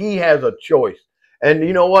talking about. He has a choice. And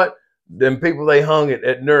you know what? Them people they hung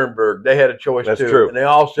at Nuremberg, they had a choice too. True. And they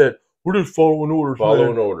all said, we're just following orders.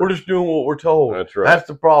 Following man. orders. We're just doing what we're told. That's right. That's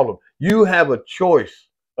the problem. You have a choice.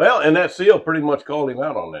 Well, and that SEAL pretty much called him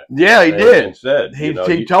out on that. Yeah, he did. And said, he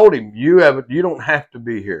told him, you don't have to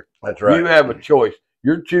be here. That's right. You have a choice.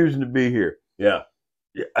 You're choosing to be here. Yeah.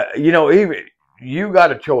 You know, even you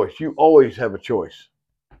got a choice. You always have a choice.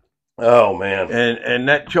 Oh man. And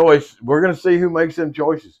that choice, we're going to see who makes them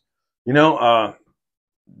choices. You know,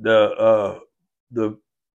 the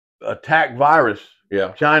attack virus,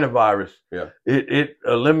 China virus, it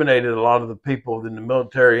eliminated a lot of the people in the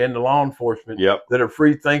military and the law enforcement that are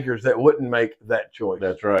free thinkers that wouldn't make that choice.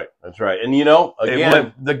 That's right. That's right. And you know,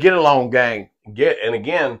 again, the get along gang.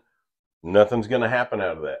 Nothing's going to happen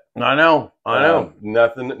out of that. I know.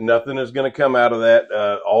 Nothing is going to come out of that.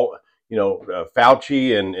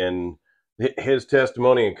 Fauci and his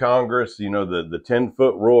testimony in Congress, you know, the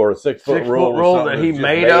 10-foot rule or 6-foot rule that he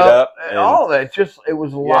made up and all that. It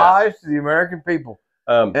was lies to the American people.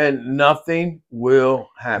 And nothing will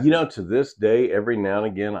happen. You know, to this day, every now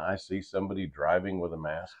and again, I see somebody driving with a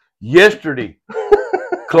mask. Yesterday,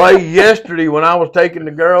 Clay, when I was taking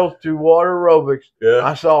the girls to water aerobics,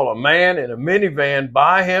 I saw a man in a minivan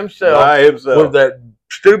by himself with that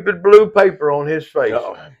stupid blue paper on his face.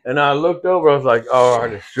 And I looked over, I was like, I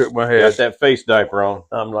just shook my head. Got that face diaper on.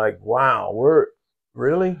 I'm like, wow,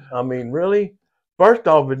 really? I mean, really? First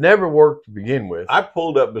off, it never worked to begin with. I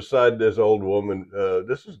pulled up beside this old woman,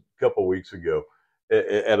 this is a couple weeks ago,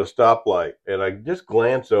 at a stoplight, and I just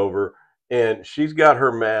glance over, and she's got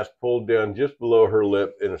her mask pulled down just below her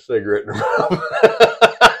lip and a cigarette in her mouth.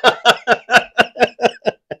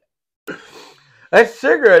 That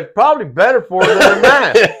cigarette's probably better for her than a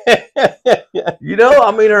mask. You know,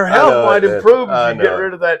 I mean, her health might improve if you get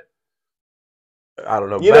rid of that, I don't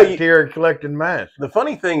know, bacteria collecting mask. The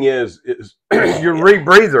funny thing is your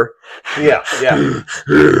rebreather. Yeah.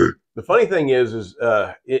 The funny thing is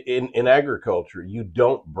in agriculture, you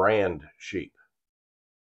don't brand sheep.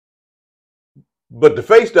 But the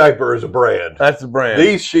face diaper is a brand. That's the brand.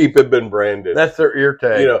 These sheep have been branded. That's their ear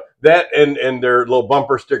tag. You know, that and their little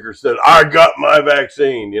bumper sticker said, I got my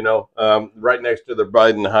vaccine, you know, right next to the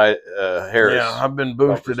Biden Harris. Yeah, I've been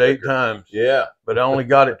boosted 8 times. Yeah. But I only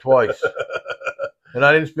got it twice. And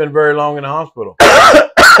I didn't spend very long in the hospital.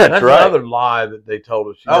 That's right. Another lie that they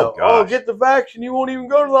told us. You know, get the vaccine, you won't even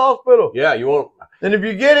go to the hospital. Yeah, you won't. And if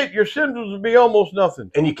you get it, your symptoms will be almost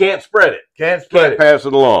nothing. And you can't spread it. Can't pass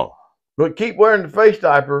it along. But keep wearing the face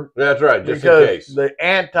diaper. That's right, just in case. The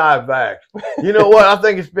anti-vax. You know what? I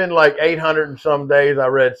think it's been like 800 and some days. I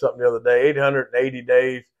read something the other day, 880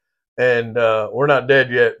 days, and we're not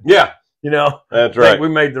dead yet. Yeah. You know? That's I right. think we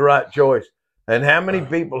made the right choice. And how many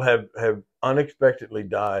people have unexpectedly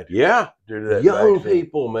died? Yeah. Due to that Young vaccine?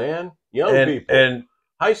 people, man. Young people. And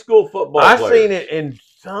high school football I've players. seen it in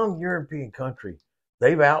some European country.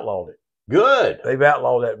 They've outlawed it. Good. They've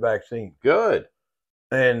outlawed that vaccine. Good.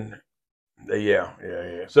 And yeah.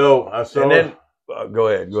 So I saw. And then, go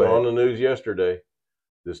ahead. On the news yesterday,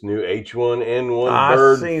 this new H1N1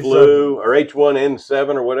 bird flu or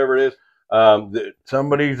H1N7 or whatever it is.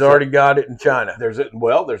 Somebody's already got it in China. There's a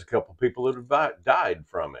couple people that have died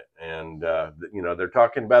from it, and you know, they're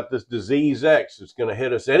talking about this disease X. It's going to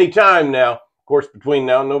hit us anytime now. Of course, between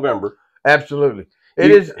now and November. Absolutely.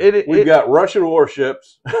 We've got Russian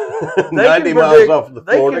warships 90 miles off the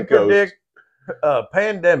Florida coast. Predict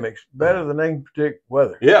pandemics better than they can predict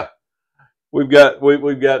weather. Yeah, we've got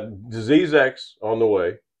disease X on the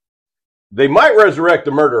way. They might resurrect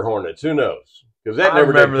the murder hornets. Who knows? Because that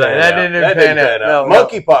never did pan out. That didn't pan out.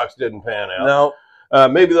 Monkeypox didn't pan out. No.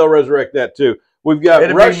 Maybe they'll resurrect that too. We've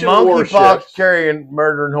got Russian warships. Monkeypox carrying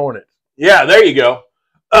murdering hornets. Yeah, there you go.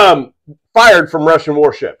 Fired from Russian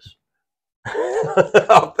warships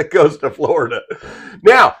off the coast of Florida.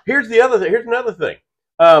 Now, here's another thing.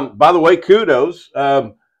 By the way, kudos.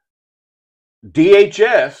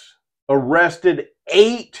 DHS arrested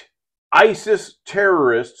 8 ISIS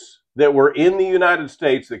terrorists that were in the United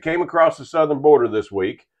States that came across the southern border this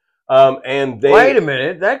week. And they wait a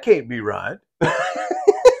minute, that can't be right.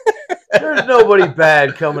 There's nobody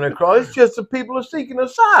bad coming across. It's just the people are seeking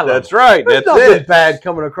asylum. That's right. There's nothing bad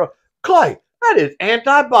coming across. Clay, that is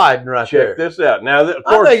anti-Biden right there. Check this out. Now, of I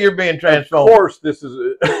course, think you're being transformed. Of course, this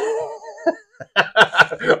is.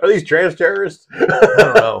 Are these trans terrorists? I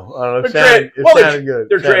don't know. It sounded good.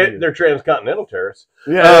 They're transcontinental terrorists.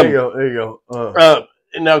 Yeah, there you go.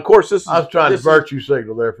 Now, of course, I was trying to virtue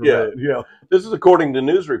signal there for a minute. Yeah. This is according to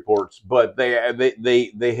news reports, but they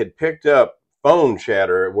had picked up phone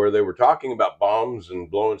chatter where they were talking about bombs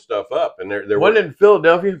and blowing stuff up, and there wasn't it in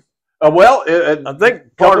Philadelphia? I think a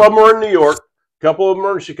couple of them are in New York, a couple of them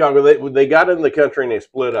are in Chicago. They got in the country and they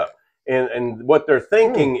split up. And what they're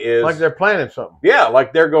thinking is like they're planning something. Yeah,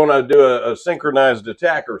 like they're going to do a synchronized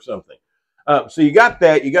attack or something. So you got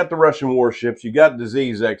that. You got the Russian warships. You got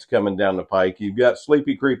Disease X coming down the pike. You've got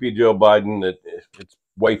sleepy, creepy Joe Biden. It's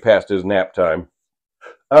way past his nap time.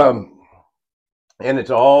 And it's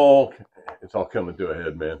all coming to a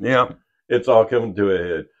head, man. Yeah, it's all coming to a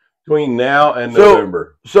head between now and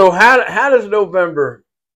November. So how does November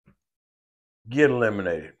get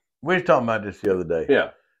eliminated? We were talking about this the other day. Yeah.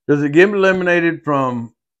 Does it get eliminated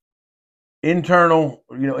from internal,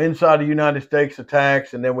 inside the United States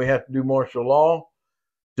attacks, and then we have to do martial law?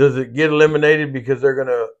 Does it get eliminated because they're going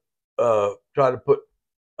to try to put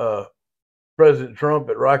President Trump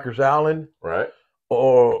at Rikers Island? Right.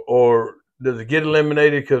 Or does it get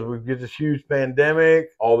eliminated because we get this huge pandemic?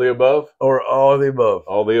 All the above? Or all the above?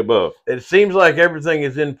 All the above. It seems like everything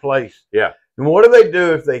is in place. Yeah. And what do they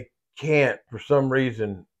do if they can't, for some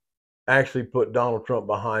reason, actually put Donald Trump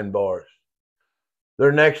behind bars?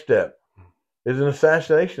 Their next step is an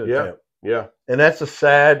assassination attempt. Yeah. And that's a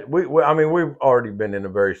sad. We've already been in a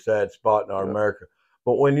very sad spot in our America.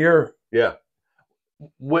 But when you're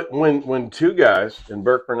when two guys in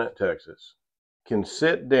Burke Burnett, Texas, can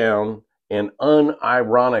sit down and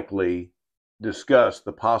unironically discuss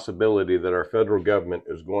the possibility that our federal government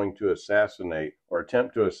is going to assassinate or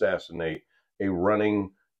attempt to assassinate a running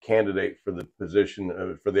candidate for the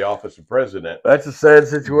position for the office of president. That's a sad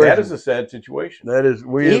situation. That is a sad situation. That is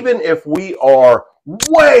even if we are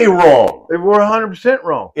way wrong, if we're 100%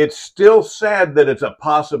 wrong, it's still sad that it's a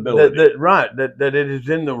possibility. That it is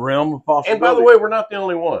in the realm of possibility. And by the way, we're not the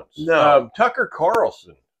only ones. No, Tucker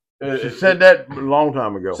Carlson. She said that a long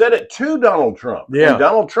time ago. Said it to Donald Trump. Yeah. And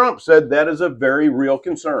Donald Trump said that is a very real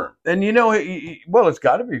concern. And well, it's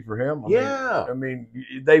got to be for him. I mean,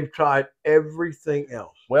 they've tried everything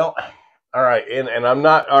else. Well, all right. And I'm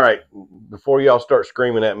not, all right, before y'all start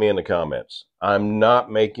screaming at me in the comments, I'm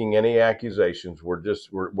not making any accusations.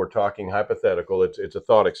 We're talking hypothetical. It's a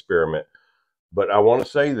thought experiment. But I want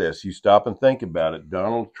to say this. You stop and think about it.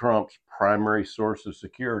 Donald Trump's primary source of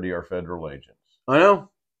security are federal agents. I know.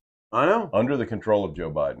 Under the control of Joe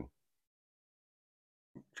Biden.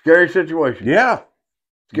 Scary situation. Yeah.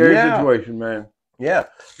 Scary situation, man. Yeah.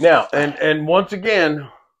 Now, and once again,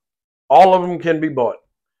 all of them can be bought.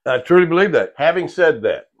 I truly believe that. Having said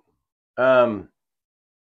that,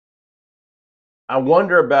 I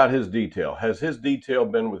wonder about his detail. Has his detail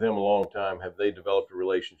been with him a long time? Have they developed a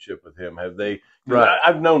relationship with him? Have they? Right.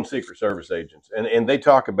 I've known Secret Service agents, and they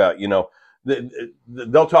talk about,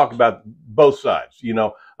 they'll talk about both sides.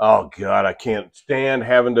 Oh God, I can't stand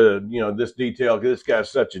having to, this detail. This guy's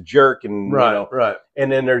such a jerk, and right.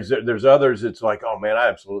 And then there's others. It's like, oh man, I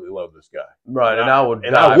absolutely love this guy. Right, and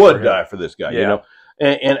I would die for this guy.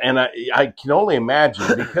 And I can only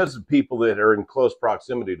imagine, because of people that are in close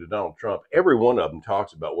proximity to Donald Trump, every one of them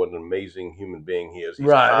talks about what an amazing human being he is. He's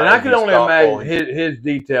right, kind, and I can only thoughtful. imagine his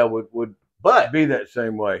detail would be that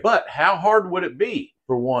same way. But how hard would it be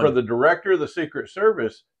for the director of the Secret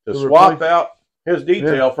Service to swap out his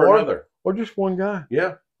detail for another? Or just one guy.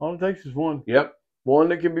 Yeah. All it takes is one. Yep. One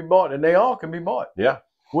that can be bought, and they all can be bought. Yeah.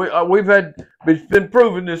 It's been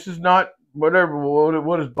proven this is not whatever.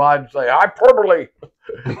 What does Biden say? Hyperbole.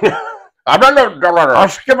 I'm no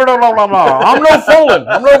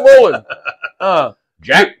fooling.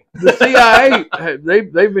 Jack. The CIA,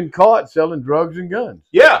 they've been caught selling drugs and guns.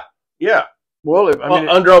 Yeah. Well,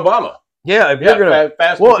 under Obama. Yeah, if you're gonna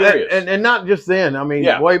fast and furious. And not just then. I mean,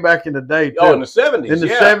 way back in the day too. Oh, in the 70s. In the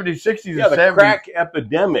 70s, 60s, and 70s, the crack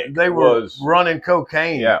epidemic. They were running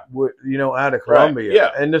cocaine. With, out of Colombia. Right.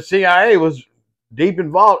 Yeah. And the CIA was deep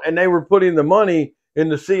involved, and they were putting the money in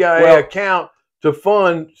the CIA account to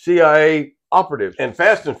fund CIA operatives. And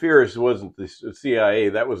Fast and Furious wasn't the CIA;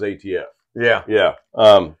 that was ATF. Yeah.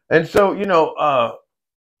 And so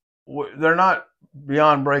they're not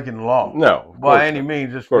beyond breaking the law. No, by any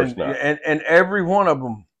means. Of course not. And every one of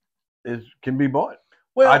them can be bought.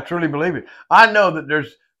 Well, I truly believe it. I know that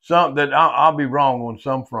there's some that I'll be wrong on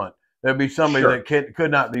some front. There'll be somebody that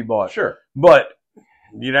could not be bought. Sure. But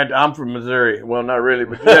I'm from Missouri. Well, not really,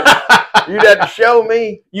 but you'd have to show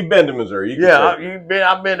me. You've been to Missouri.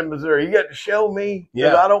 I've been to Missouri. You got to show me,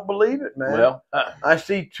 because I don't believe it, man. Well, I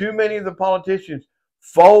see too many of the politicians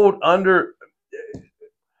fold under.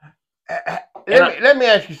 Let me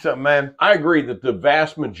ask you something, man. I agree that the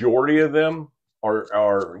vast majority of them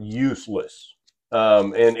are useless,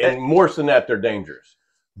 and more than that, they're dangerous.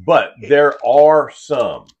 But there are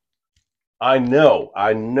some. I know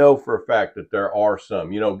for a fact that there are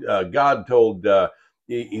some. God told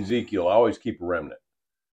Ezekiel, always keep a remnant.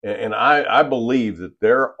 And I believe that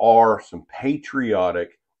there are some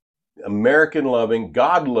patriotic, American-loving,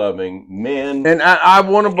 God-loving men And I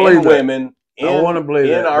want to believe and that. women I want to believe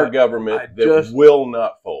in that, our but government that will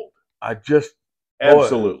not fold. I just,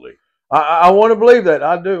 Absolutely. I want to believe that.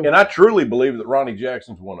 I do. And I truly believe that Ronnie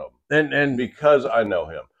Jackson's one of them. And because I know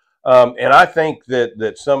him. And I think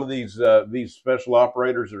that some of these special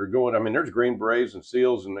operators that are going, I mean, there's Green Berets and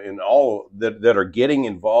SEALs and all that are getting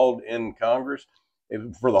involved in Congress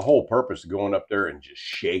for the whole purpose of going up there and just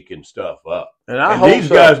shaking stuff up. And these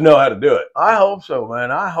guys know how to do it. I hope so,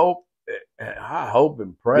 man. I hope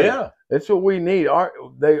and pray. Yeah. That's what we need.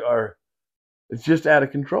 It's just out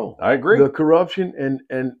of control. I agree. The corruption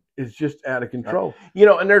and it's just out of control. You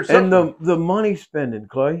know, and there's the money spending,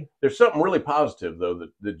 Clay. There's something really positive though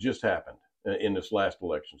that just happened in this last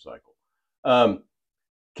election cycle.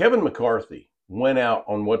 Kevin McCarthy went out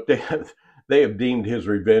on what they have deemed his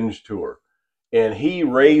revenge tour, and he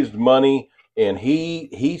raised money and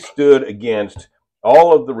he stood against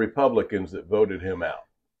all of the Republicans that voted him out.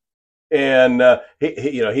 And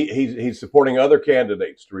he's supporting other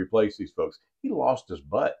candidates to replace these folks. He lost his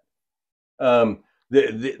butt.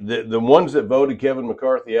 The ones that voted Kevin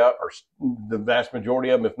McCarthy out are the vast majority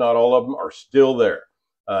of them, if not all of them, are still there.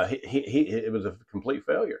 It was a complete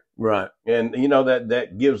failure, Right? and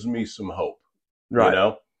that gives me some hope,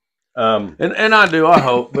 Right? And I do. I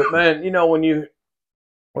hope, but man, when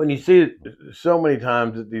you see it so many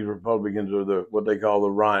times that these Republicans are what they call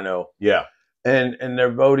the rhino, yeah. And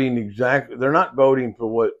they're voting exactly. They're not voting for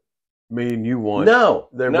what me and you want. No,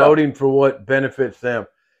 they're voting for what benefits them.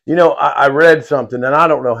 I read something, and I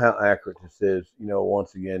don't know how accurate this is.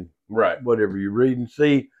 Once again, right? Whatever you read and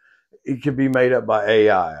see, it could be made up by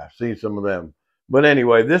AI. I've seen some of them, but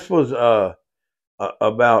anyway, this was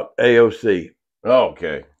about AOC. Oh,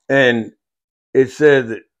 okay. And it said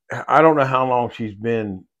that I don't know how long she's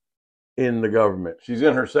been in the government. She's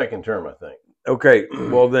in her second term, I think. Okay,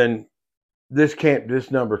 well then.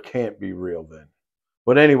 This number can't be real then.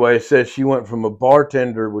 But anyway, it says she went from a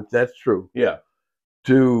bartender, which that's true. Yeah.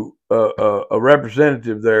 To a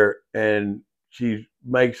representative there, and she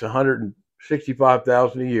makes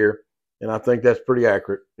 $165,000 a year, and I think that's pretty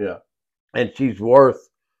accurate. Yeah. And she's worth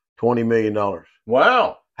 $20 million.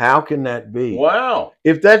 Wow. How can that be? Wow.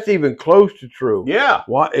 If that's even close to true. Yeah.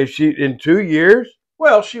 Why is she in 2 years?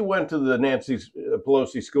 Well, she went to the Nancy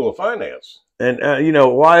Pelosi School of Finance. And,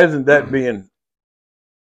 why isn't that being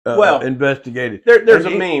investigated? There's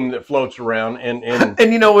a meme that floats around. And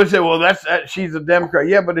we say, well, she's a Democrat.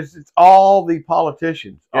 Yeah, but it's all the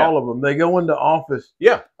politicians, all of them. They go into office.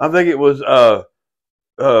 Yeah. I think it was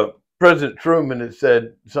President Truman that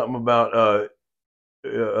said something about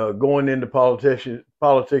going into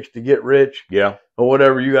politics to get rich. Yeah. Or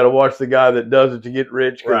whatever. You got to watch the guy that does it to get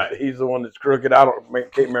rich because right. He's the one that's crooked. I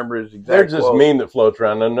can't remember his exact There's this quote. meme that floats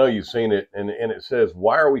around. I know you've seen it, and it says,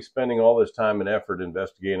 "Why are we spending all this time and effort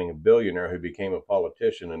investigating a billionaire who became a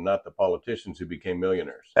politician, and not the politicians who became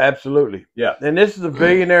millionaires?" Absolutely. Yeah. And this is a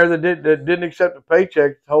billionaire that didn't accept a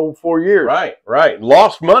paycheck the whole 4 years. Right.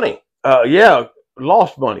 Lost money. Yeah.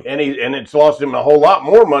 Lost money, and it's lost him a whole lot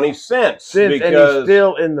more money since and he's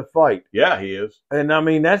still in the fight. Yeah, he is. And I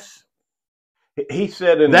mean, he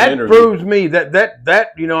said in that the interview, proves me that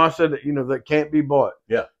I said that that can't be bought.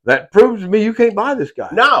 Yeah, that proves to me you can't buy this guy.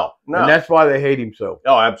 No, and that's why they hate him so.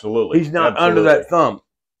 Oh, absolutely. He's not under that thumb.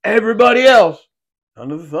 Everybody else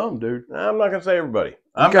under the thumb, dude. I'm not gonna say everybody.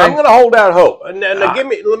 Okay. I'm gonna hold out hope. And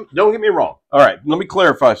don't get me wrong. All right, let me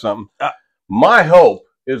clarify something. My hope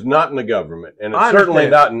is not in the government, and it's certainly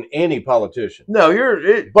not in any politician. No,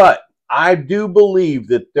 but I do believe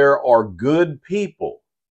that there are good people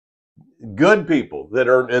that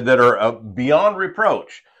are beyond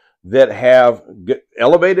reproach that have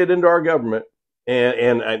elevated into our government,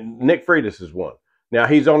 and Nick Freitas is one. Now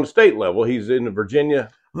he's on the state level. He's in the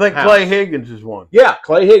Virginia. I think House. Clay Higgins is one. Yeah,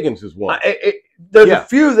 Clay Higgins is one. There's a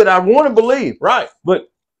few that I want to believe, right? But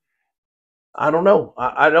I don't know.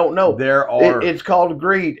 I don't know. There are. It's called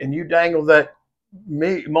greed, and you dangle that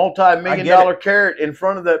multi-million-dollar carrot in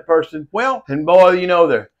front of that person. Well, and boy,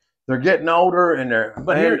 they're getting older, and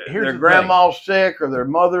here's their grandma's sick, or their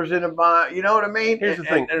mother's in a bind. You know what I mean? Here's the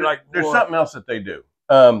thing. And there's something else that they do.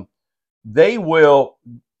 They will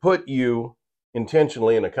put you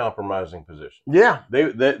intentionally in a compromising position. Yeah.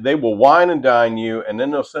 They will wine and dine you, and then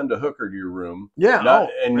they'll send a hooker to your room. Yeah.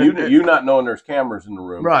 You not knowing there's cameras in the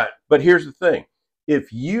room. Right. But here's the thing.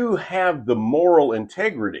 If you have the moral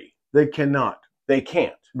integrity, they cannot. They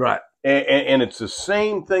can't. Right. And it's the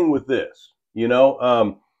same thing with this.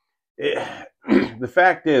 The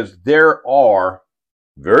fact is there are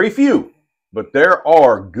very few, but there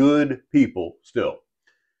are good people still.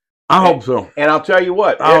 I hope so. And I'll tell you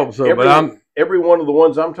what. I hope so. But every one of the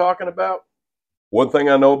ones I'm talking about, one thing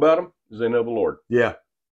I know about them is they know the Lord. Yeah.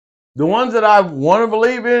 The ones that I want to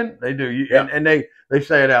believe in, they do. And they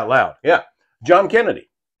say it out loud. Yeah. John Kennedy.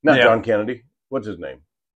 Not Yeah. John Kennedy. What's his name?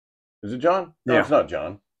 Is it John? No, Yeah. it's not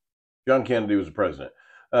John. John Kennedy was the president.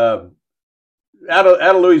 Out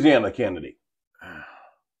of Louisiana, Kennedy.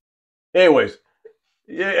 Anyways.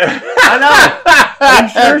 Yeah. I know. Are you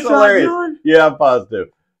sure That's it's not hilarious. John? Yeah, I'm positive.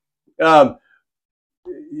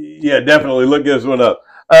 Yeah, definitely look this one up.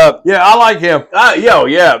 Yeah, I like him.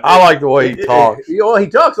 Yeah. I like the way he talks. He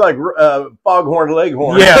talks like Foghorn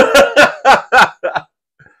Leghorn. Yeah.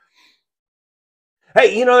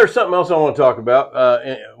 Hey, there's something else I want to talk about.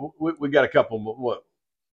 We got a couple. What?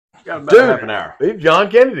 Got about half an hour. It's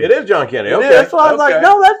John Kennedy. It is John Kennedy. Okay, That's why I was like,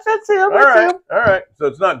 no, that's him. That's him. All right. So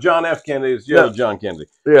it's not John F. Kennedy. It's the other John Kennedy.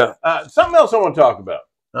 Yeah. Something else I want to talk about,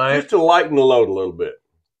 just to lighten the load a little bit.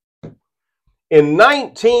 In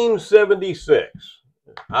 1976,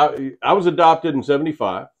 I was adopted in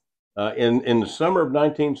 75. In the summer of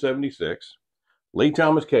 1976, Lee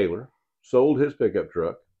Thomas Kahler sold his pickup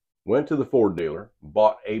truck, went to the Ford dealer,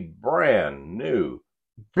 bought a brand new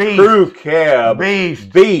crew cab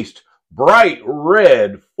beast, bright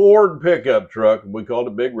red Ford pickup truck. We called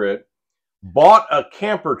it Big Red. Bought a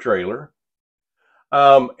camper trailer,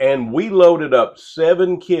 and we loaded up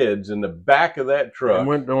 7 kids in the back of that truck. And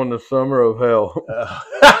went on the summer of hell.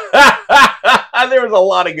 There was a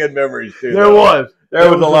lot of good memories too. There was a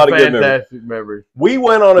lot of good memories. Fantastic memories. We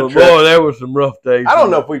went on a trip. Boy, there were some rough days. I don't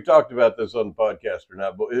know if we've talked about this on the podcast or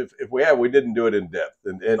not, but if we have, we didn't do it in depth.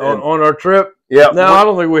 On our trip? Yeah. No, I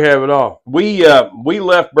don't think we have at all. We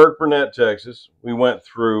left Burke Burnett, Texas. We went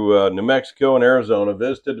through New Mexico and Arizona,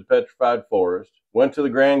 visited the Petrified Forest, went to the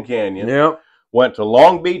Grand Canyon. Yep. Went to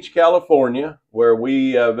Long Beach, California, where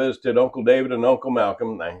we visited Uncle David and Uncle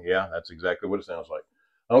Malcolm. Yeah, that's exactly what it sounds like.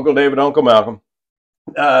 Uncle David, Uncle Malcolm.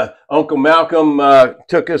 Uncle Malcolm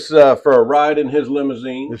took us for a ride in his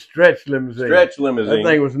limousine. The stretch limousine. Stretch limousine. That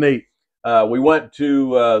thing was neat. We went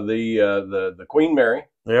to the Queen Mary.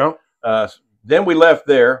 Yeah. Then we left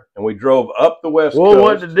there and we drove up the West Coast. Well,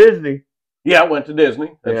 went to Disney. Yeah, went to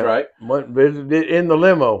Disney. That's right. Went and visited in the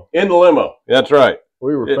limo. In the limo. That's right.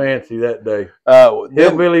 We were fancy that day. Then,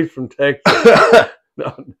 hillbillies from Texas.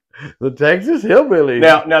 The Texas hillbillies.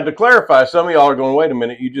 Now, to clarify, some of y'all are going, wait a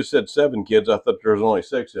minute, you just said 7 kids. I thought there was only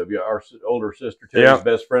 6 of you. Our older sister, Terry's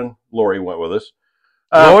best friend, Lori, went with us.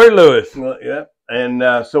 Lori Lewis. Yeah.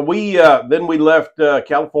 And so we then we left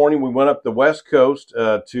California. We went up the West Coast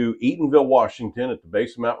to Eatonville, Washington, at the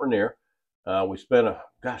base of Mount Rainier. We spent a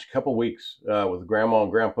couple weeks with Grandma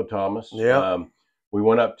and Grandpa Thomas. Yeah. We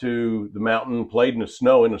went up to the mountain, played in the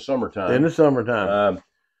snow in the summertime. In the summertime.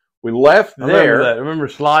 We left there. I remember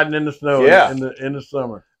sliding in the snow in the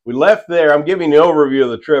summer. We left there. I'm giving you an overview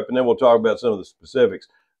of the trip, and then we'll talk about some of the specifics.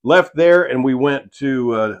 Left there, and we went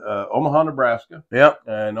to Omaha, Nebraska. Yep.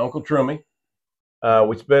 And Uncle Trummy.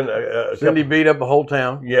 We spent Cindy beat up the whole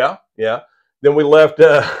town. Yeah. Then we left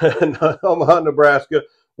Omaha, Nebraska,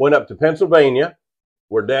 went up to Pennsylvania,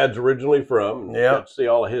 where Dad's originally from. Yeah. Got to see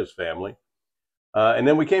all of his family. And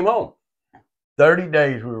then we came home. 30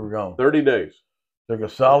 days we were gone. 30 days. Took a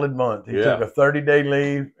solid month. He took a 30-day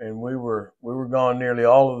leave, and we were gone nearly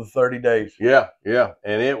all of the 30 days. Yeah.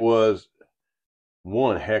 And it was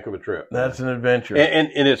one heck of a trip. That's an adventure.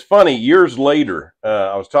 And it's funny, years later,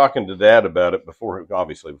 I was talking to Dad about it before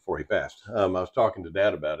he passed. I was talking to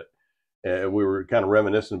Dad about it. We were kind of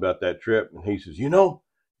reminiscing about that trip, and he says,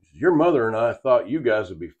 your mother and I thought you guys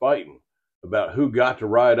would be fighting about who got to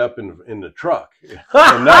ride up in the truck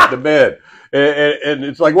and not the bed. And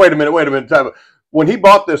it's like, wait a minute, time out. When he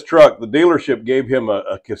bought this truck, the dealership gave him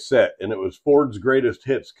a cassette, and it was Ford's Greatest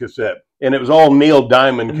Hits cassette, and it was all Neil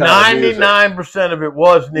Diamond kind of music. 99% of it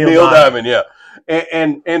was Neil Diamond, yeah.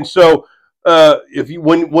 And so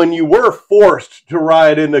when you were forced to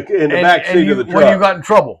ride in the back seat of the truck, when you got in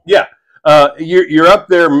trouble, yeah, you're up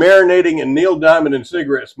there marinating in Neil Diamond and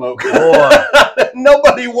cigarette smoke.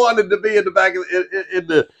 Nobody wanted to be in the back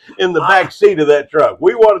in the back seat of that truck.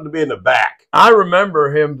 We wanted to be in the back. I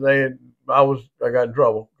remember him saying, I got in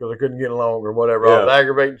trouble because I couldn't get along or whatever. Yeah. I was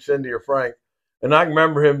aggravating Cindy or Frank. And I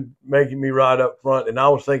remember him making me ride up front, and I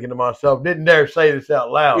was thinking to myself, didn't dare say this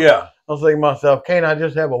out loud. Yeah. I was thinking to myself, can't I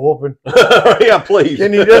just have a whooping? Yeah, please.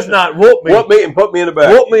 Can you just not whoop me? Whoop me and put me in the back.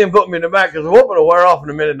 Whoop me and put me in the back, because the whooping will wear off in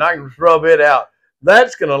a minute, and I can just rub it out.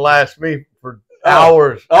 That's going to last me for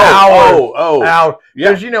hours. Hours.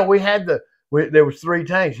 Yeah. Because, we had there was 3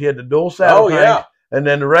 tanks. You had the dual saddle tank, and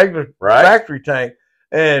then the regular factory tank.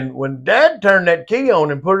 And when Dad turned that key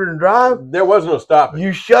on and put it in drive, there was no stopping.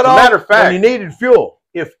 You shut As a off matter of fact, when you needed fuel.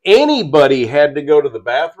 if anybody had to go to the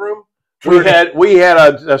bathroom, Trudy. we had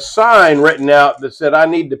a sign written out that said, "I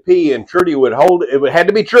need to pee," and Trudy would hold it. It had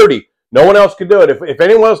to be Trudy. No one else could do it. If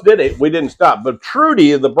anyone else did it, we didn't stop. But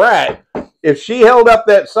Trudy, the brat, if she held up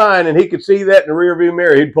that sign and he could see that in the rearview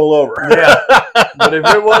mirror, he'd pull over. Yeah. But if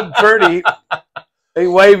it wasn't Trudy, he'd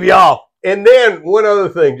wave you off. And then one other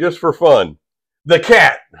thing, just for fun, the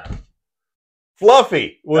cat.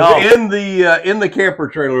 Fluffy was in the camper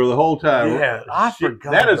trailer the whole time. Yeah, I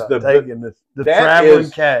forgot that is about taking the traveling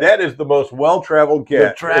cat. That is the most well-traveled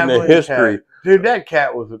cat in the history. Cat. Dude, that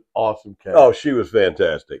cat was an awesome cat. Oh, she was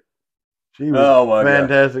fantastic. She was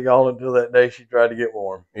fantastic all until that day she tried to get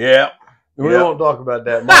warm. Yeah. We won't talk about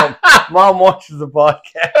that. Mom watches the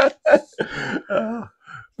podcast.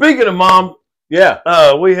 Speaking of Mom,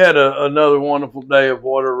 we had another wonderful day of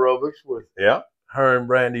water aerobics with her and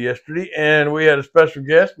Brandy yesterday, and we had a special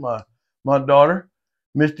guest. My daughter,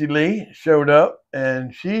 Misty Lee, showed up,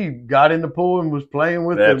 and she got in the pool and was playing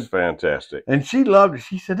with them. That's fantastic. And she loved it.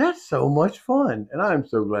 She said, "That's so much fun." And I'm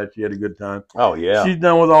so glad she had a good time. Oh, yeah. She's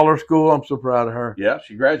done with all her school. I'm so proud of her. Yeah,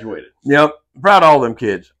 she graduated. Yep. Proud of all them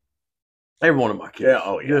kids. Every one of my kids. Yeah,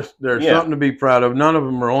 oh, yeah. Just, there's something to be proud of. None of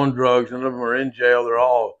them are on drugs. None of them are in jail. They're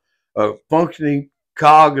all a functioning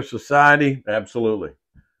cog of society. Absolutely.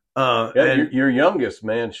 And your youngest,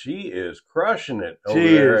 man, she is crushing it over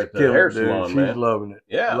there at the hair salon, She's man. loving it.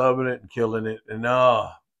 Yeah. Loving it and killing it. And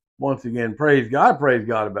once again, praise God. Praise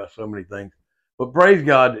God about so many things. But praise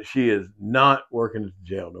God that she is not working at the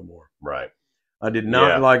jail no more. Right. I did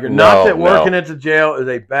not like her. Not that working at the jail is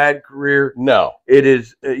a bad career. No. It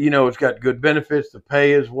is, it's got good benefits, the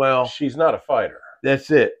pay as well. She's not a fighter.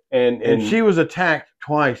 That's it. And she was attacked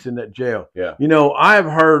twice in that jail. Yeah. I've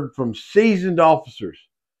heard from seasoned officers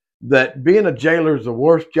that being a jailer is the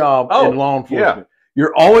worst job in law enforcement. Yeah.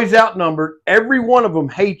 You're always outnumbered. Every one of them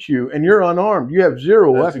hates you, and you're unarmed. You have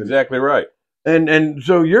zero weapons. That's exactly right. And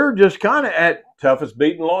so you're just kind of at toughest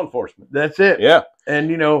beat in law enforcement. That's it. Yeah. And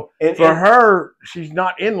for her, she's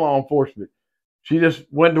not in law enforcement. She just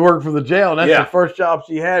went to work for the jail, and that's the first job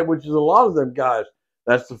she had, which is a lot of them guys.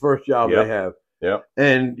 That's the first job they have. Yeah.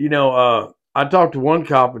 And I talked to one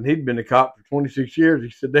cop, and he'd been a cop for 26 years.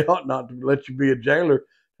 He said they ought not to let you be a jailer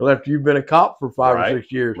after you've been a cop for 5 or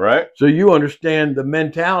 6 years. Right. So you understand the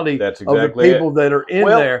mentality of the people that are in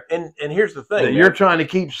there. And here's the thing. That you're trying to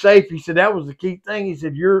keep safe. He said that was the key thing. He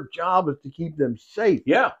said your job is to keep them safe.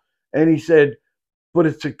 Yeah. And he said, but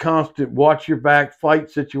it's a constant watch your back fight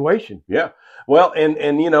situation. Yeah. Well, and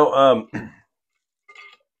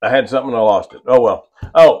I had something and I lost it. Oh, well.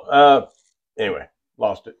 Anyway,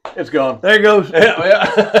 lost it. It's gone. There it goes.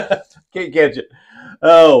 Yeah. Can't catch it.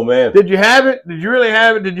 Oh, man. Did you have it? Did you really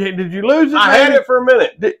have it? Did you lose it? I had it for a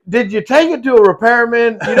minute. Did you take it to a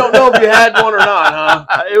repairman? You don't know if you had one or not,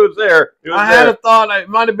 huh? It was there. I had a thought it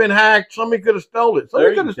might have been hacked. Somebody could have stolen it.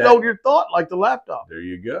 Somebody could have stolen your thought, like the laptop. There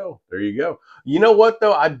you go. There you go. You know what,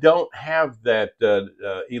 though? I don't have that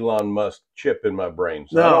Elon Musk chip in my brain,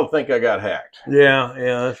 so I don't think I got hacked. Yeah,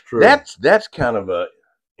 that's true. That's kind of a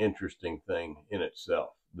interesting thing in itself.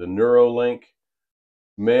 The Neuralink,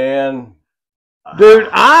 man. Dude,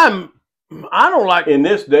 I don't like in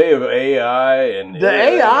this day of AI and the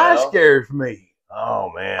AI scares me.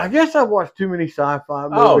 Oh man, I guess I've watched too many sci-fi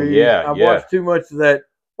movies. Oh yeah, I've watched too much of that.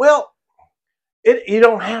 Well, you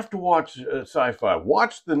don't have to watch sci-fi.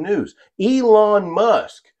 Watch the news. Elon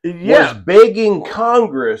Musk was begging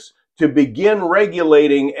Congress to begin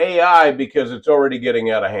regulating AI because it's already getting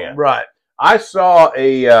out of hand. Right. I saw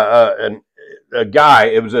a guy.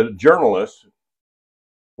 It was a journalist,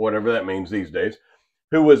 whatever that means these days,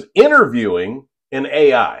 who was interviewing an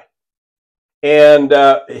AI. And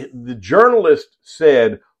the journalist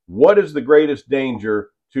said, "What is the greatest danger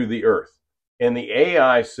to the earth?" And the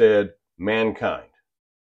AI said, "Mankind."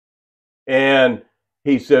 And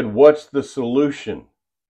he said, "What's the solution?"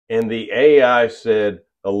 And the AI said,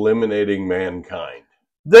 "Eliminating mankind."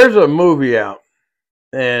 There's a movie out.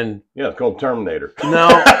 And it's called Terminator. No.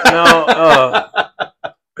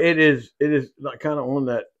 It is kind of on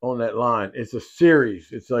that line. It's a series.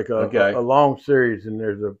 It's like a long series, and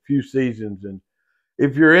there's a few seasons. And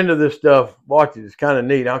if you're into this stuff, watch it. It's kind of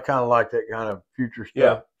neat. I kind of like that kind of future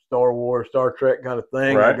stuff, Star Wars, Star Trek kind of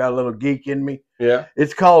thing. Right. I got a little geek in me. Yeah.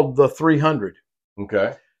 It's called The 300.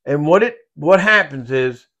 Okay. And what happens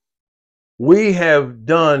is we have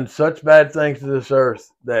done such bad things to this earth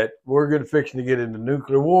that we're going to fix to get into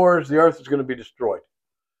nuclear wars. The earth is going to be destroyed.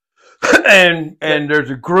 and there's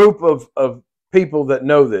a group of people that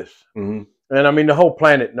know this. Mm-hmm. And I mean, the whole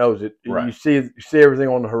planet knows it. Right. You see everything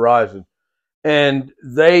on the horizon. And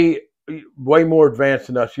they way more advanced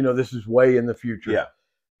than us. This is way in the future. Yeah.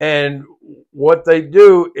 And what they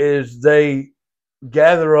do is they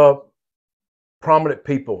gather up prominent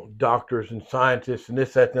people, doctors and scientists and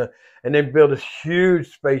this, that, and that, and they build this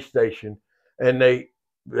huge space station, and they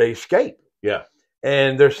escape. Yeah.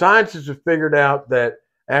 And their scientists have figured out that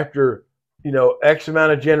after, X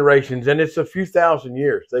amount of generations, and it's a few thousand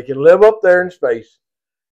years, they can live up there in space,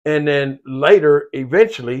 and then later,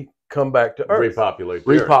 eventually, come back to Earth.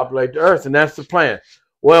 Repopulate the Earth, and that's the plan.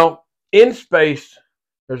 Well, in space,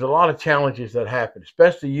 there's a lot of challenges that happen,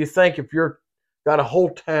 especially you think if you're got a whole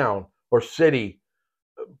town or city,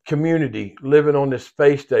 community living on this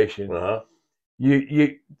space station,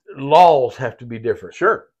 you laws have to be different.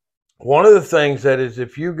 Sure. One of the things that is,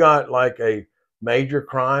 if you got like a major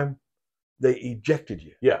crime, they ejected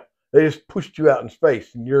you. Yeah. They just pushed you out in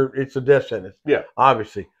space, and it's a death sentence. Yeah.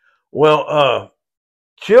 Obviously. Well,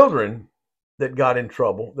 children that got in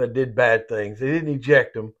trouble, that did bad things, they didn't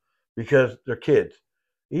eject them because they're kids.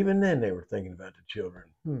 Even then, they were thinking about the children.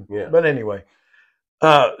 Yeah. But anyway,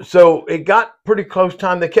 so it got pretty close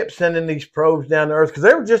time. They kept sending these probes down to Earth because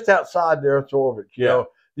they were just outside the Earth's orbit. You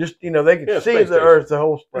know, they could see the Earth, the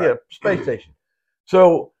whole space station.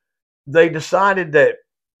 So they decided that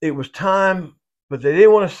it was time, but they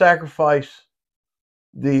didn't want to sacrifice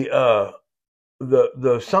the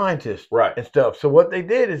scientists and stuff. So what they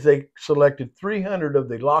did is they selected 300 of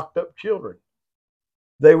the locked up children.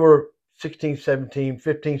 They were 15,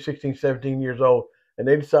 16, 17 years old, and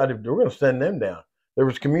they decided we're going to send them down. There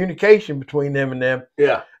was communication between them and them.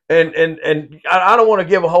 Yeah. And I don't want to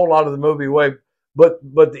give a whole lot of the movie away, but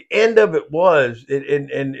the end of it was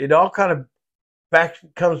it all kind of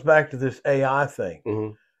comes back to this AI thing.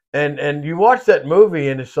 Mm-hmm. And you watch that movie,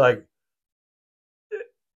 and it's like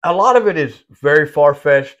a lot of it is very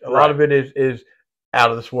far-fetched. A lot of it is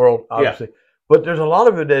out of this world, obviously. Yeah. But there's a lot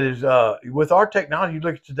of it that is with our technology. You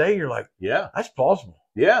look at today, you're like, yeah, that's plausible.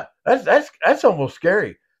 Yeah, that's almost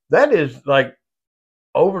scary. That is like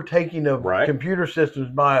overtaking of computer systems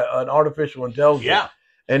by an artificial intelligence. Yeah,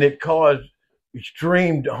 and it caused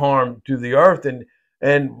extreme harm to the Earth. And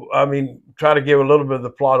I mean, try to give a little bit of the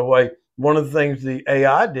plot away. One of the things the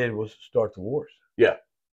AI did was start the wars. Yeah.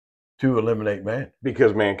 To eliminate man.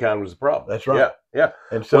 Because mankind was the problem. That's right. Yeah. Yeah.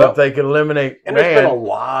 And so if they could eliminate man. And there's been a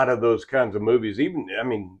lot of those kinds of movies. Even, I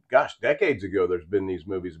mean, gosh, decades ago, there's been these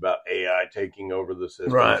movies about AI taking over the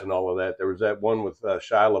systems and all of that. There was that one with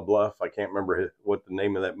Shia LaBeouf. I can't remember what the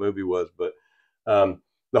name of that movie was, but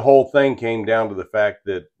the whole thing came down to the fact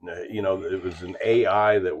that, it was an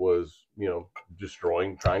AI that was,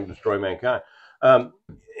 trying to destroy mankind.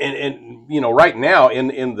 Right now in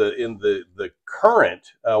the current,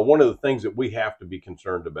 one of the things that we have to be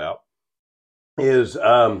concerned about is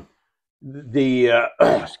the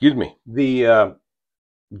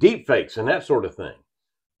deep fakes and that sort of thing.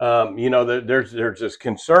 There's this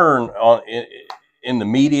concern in the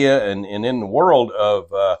media and in the world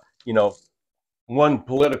of one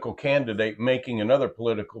political candidate making another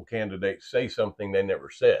political candidate say something they never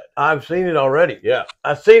said. I've seen it already. Yeah.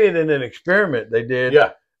 I've seen it in an experiment they did.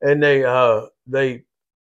 Yeah. And they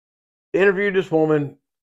interviewed this woman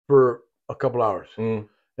for a couple hours and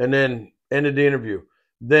then ended the interview.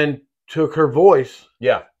 Then took her voice.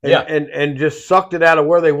 Yeah. And just sucked it out of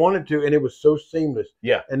where they wanted to. And it was so seamless.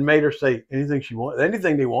 Yeah. And made her say anything she wanted,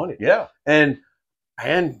 anything they wanted. Yeah. And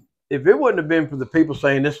if it wouldn't have been for the people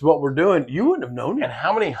saying this is what we're doing, you wouldn't have known it. And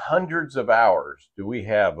how many hundreds of hours do we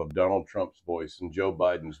have of Donald Trump's voice and Joe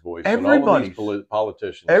Biden's voice Everybody's, and all of these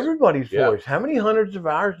politicians? Everybody's voice. How many hundreds of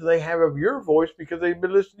hours do they have of your voice because they've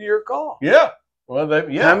been listening to your call? Yeah. Well,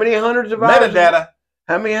 How many hundreds of hours? Metadata.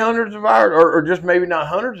 How many hundreds of hours, or just maybe not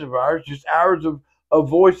hundreds of hours, just hours of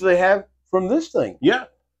voice they have from this thing? Yeah.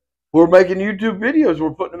 We're making YouTube videos.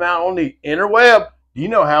 We're putting them out on the interweb. Do you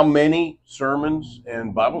know how many sermons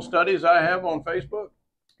and Bible studies I have on Facebook?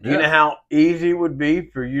 Do you know how easy it would be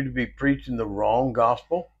for you to be preaching the wrong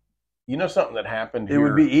gospel? You know something that happened here? It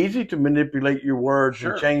would be easy to manipulate your words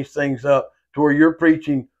and change things up to where you're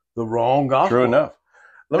preaching the wrong gospel. True enough.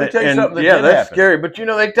 Let me tell you something that that's happen. Scary. But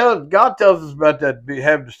God tells us about that.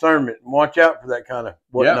 Have discernment and watch out for that kind of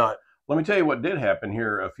whatnot. Let me tell you what did happen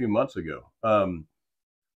here a few months ago.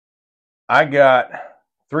 I got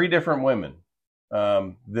 3 different women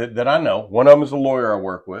that I know. One of them is a lawyer I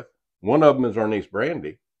work with. One of them is our niece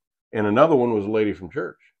Brandy, and another one was a lady from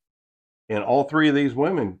church. And all 3 of these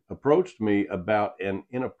women approached me about an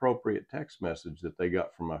inappropriate text message that they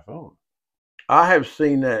got from my phone. I have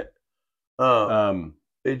seen that.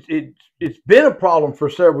 It's been a problem for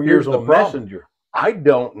several years on Messenger. I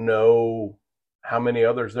don't know how many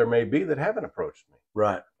others there may be that haven't approached me.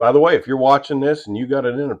 Right. By the way, if you're watching this and you got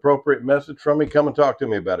an inappropriate message from me, come and talk to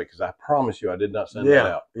me about it, because I promise you I did not send that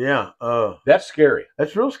out. Yeah. That's scary.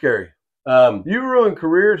 That's real scary. Um, You ruin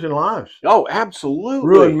careers and lives. oh, absolutely.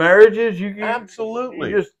 Ruin marriages. You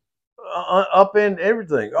Absolutely. You just upend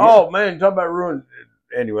everything. Yeah. Oh man, talk about ruin.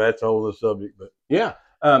 Anyway, that's a whole other subject. But yeah,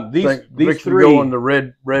 these three three go on the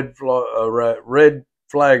red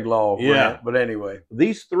flag law. Yeah. But anyway,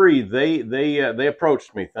 these three they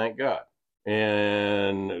approached me. Thank God.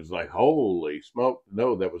 And it was like, holy smoke!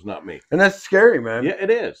 No, that was not me. and that's scary, man. Yeah, it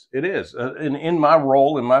is. It is. In my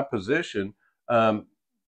role, in my position,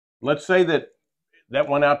 let's say that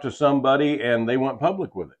went out to somebody and they went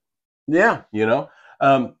public with it. Yeah. You know,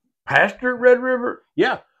 Pastor at Red River.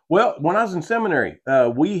 yeah. Well, when I was in seminary,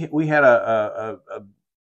 we had a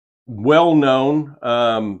well-known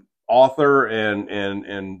author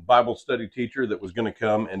and Bible study teacher that was going to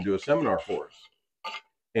come and do a seminar for us.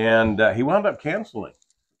 And he wound up canceling.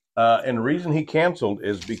 And the reason he canceled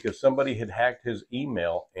is because somebody had hacked his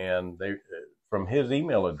email, and they from his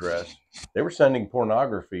email address, they were sending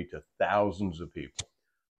pornography to thousands of people.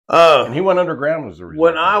 And he went underground as a result.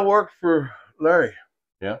 When I worked for Larry,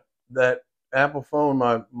 yeah, that Apple phone,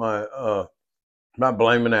 my not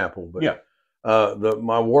blaming Apple, but yeah,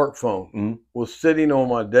 my work phone was sitting on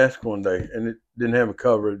my desk one day, and it didn't have a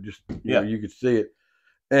cover. It just you know, you could see it,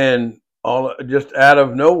 and just out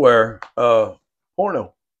of nowhere,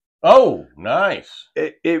 porno. Oh, nice.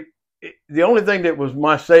 The only thing that was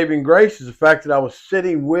my saving grace is the fact that I was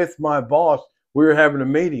sitting with my boss. We were having a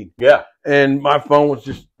meeting. Yeah. And my phone was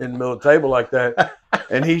just in the middle of the table like that.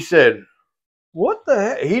 And he said, what the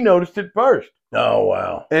heck? He noticed it first. Oh,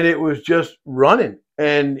 wow. And it was just running.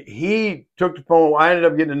 And he took the phone. I ended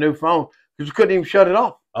up getting a new phone because we couldn't even shut it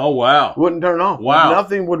off. Oh, wow. Wouldn't turn off. Wow.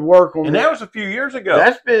 Nothing would work on And that was a few years ago.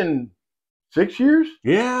 That's been 6 years.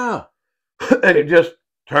 Yeah. And it just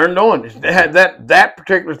turned on. That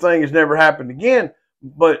particular thing has never happened again,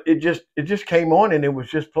 but it just came on and it was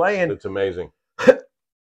just playing. It's amazing.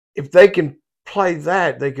 If they can play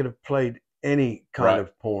that, they could have played any kind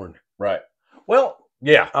of porn. Right. Well,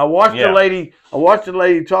 yeah. I watched a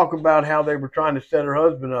lady talk about how they were trying to set her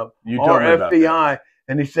husband up. You told me about FBI,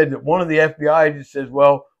 and he said that one of the FBI agents says,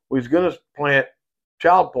 well, we was going to plant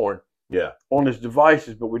child porn on his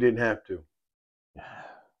devices, but we didn't have to.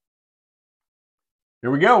 Here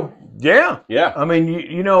we go. Yeah. Yeah. I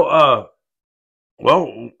mean,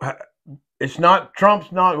 well, it's not,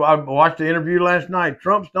 Trump's not, I watched the interview last night.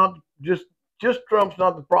 Trump's not just Trump's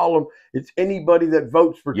not the problem. It's anybody that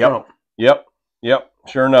votes for Trump. Yep.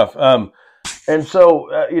 Sure enough. And so,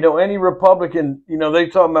 any Republican, they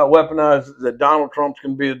talking about weaponized that Donald Trump's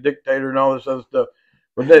going to be a dictator and all this other stuff.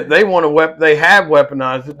 But they want to they have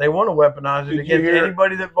weaponized it. They want to weaponize it against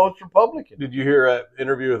anybody that votes Republican. Did you hear an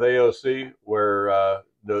interview with AOC where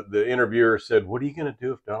the interviewer said, "What are you going to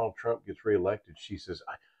do if Donald Trump gets reelected?" She says,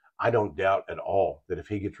 "I don't doubt at all that if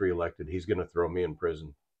he gets reelected, he's going to throw me in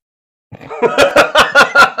prison."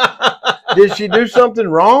 Did she do something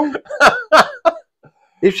wrong?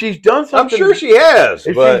 If she's done something, I'm sure she has.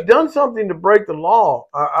 If she's done something to break the law,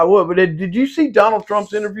 I would. But did you see Donald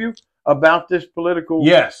Trump's interview about this political?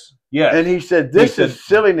 Yes. And he said, "This is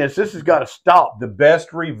silliness. This has got to stop. The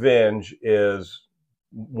best revenge is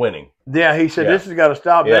winning." Yeah, he said, "This has got to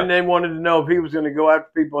stop." Yeah. Then they wanted to know if he was going to go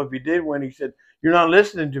after people if he did win. He said, "You're not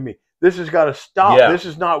listening to me. This has got to stop. Yeah. This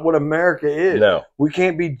is not what America is. No. We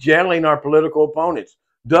can't be jailing our political opponents.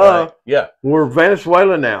 Duh. Right. Yeah. We're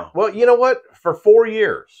Venezuela now." Well, you know what? For 4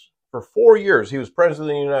 years, he was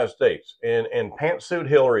president of the United States, and pantsuit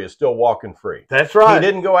Hillary is still walking free. That's right. He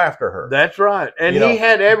didn't go after her. That's right. And he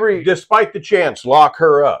had every, despite the chance, lock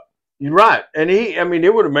her up. You're right. And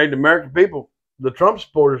it would have made the American people, the Trump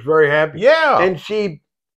supporters, very happy. Yeah. And she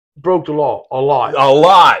broke the law a lot. A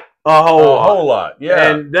lot. A whole lot.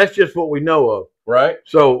 Yeah. And that's just what we know of. Right.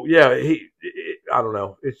 So, yeah, I don't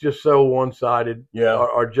know. It's just so one-sided. Yeah.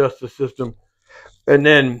 Our justice system. And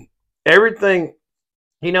then everything,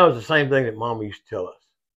 he knows the same thing that Mama used to tell us.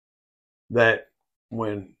 That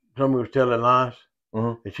when somebody was telling lies,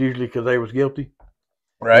 it's usually because they was guilty.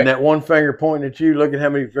 Right. And that one finger pointing at you, look at how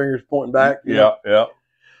many fingers pointing back. Yeah.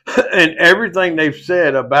 And everything they've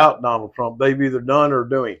said about Donald Trump, they've either done or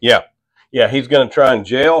doing. Yeah. Yeah, he's going to try and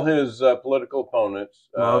jail his political opponents.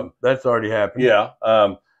 That's already happened. Yeah.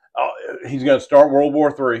 He's going to start World War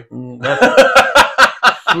III.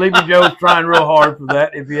 Sleepy Joe's trying real hard for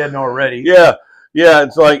that if he hadn't already. Yeah. Yeah,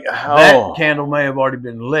 it's like that candle may have already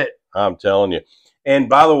been lit. I'm telling you. And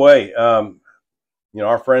by the way,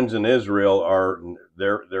 our friends in Israel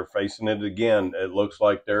they're facing it again. It looks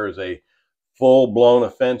like there is a full-blown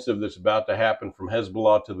offensive that's about to happen from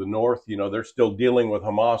Hezbollah to the north. You know, they're still dealing with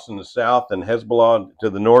Hamas in the south, and Hezbollah to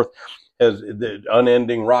the north has the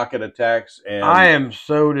unending rocket attacks. And I am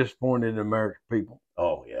so disappointed in American people.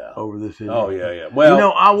 Oh yeah, over this issue. Oh yeah. Well, you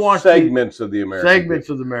know, I watched segments of the American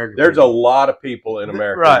people. of the American. There's people. a lot of people in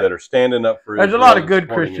America that are standing up for. There's Israel, a lot of good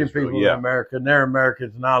Christian people yeah. in America, and they're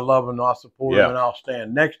Americans, and I love them, and I'll support them, and I'll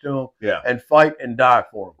stand next to them, and fight and die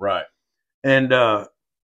for them. Right. And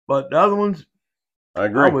but the other ones, I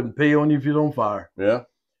agree. I wouldn't pee on you if you're on fire. Yeah.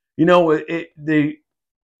 You know, and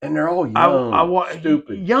they're all young,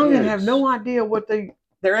 stupid, young, kids. And have no idea what they're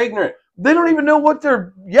ignorant. They don't even know what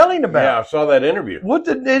they're yelling about. Yeah, I saw that interview.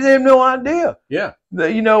 They have no idea. Yeah.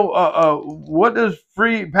 You know, what does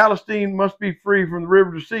free Palestine must be free from the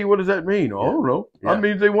river to sea? What does that mean? I don't know. Yeah. That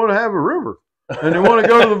means they want to have a river and they want to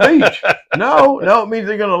go to the beach. No, it means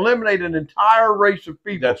they're going to eliminate an entire race of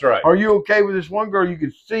people. That's right. Are you okay with this one girl? You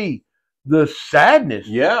could see the sadness.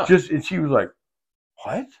 Yeah. And she was like,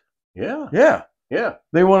 what? Yeah. Yeah. Yeah.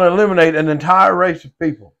 They want to eliminate an entire race of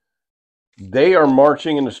people. They are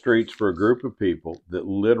marching in the streets for a group of people that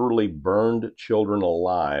literally burned children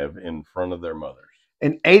alive in front of their mothers.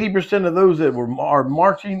 And 80% of those that are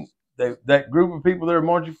marching, that group of people they're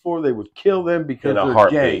marching for, they would kill them because they're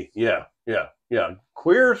gay. Yeah.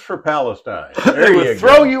 Queers for Palestine. They would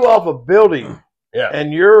throw you off a building. Yeah.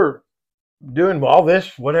 And you're doing all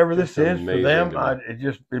this, whatever this is for them.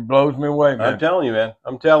 It blows me away, man. I'm telling you, man.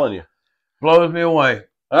 I'm telling you. Blows me away.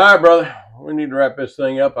 All right, brother. We need to wrap this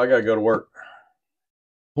thing up. I got to go to work.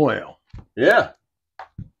 Well. Yeah.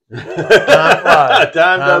 Time flies.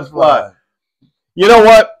 Time does fly. You know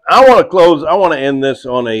what? I want to close. I want to end this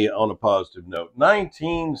on a positive note.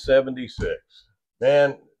 1976.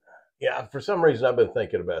 Man, yeah, for some reason I've been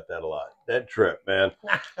thinking about that a lot. That trip, man.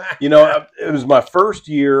 You know, it was my first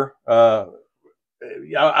year. I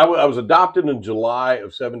was adopted in July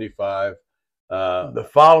of 75. The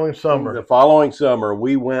following summer,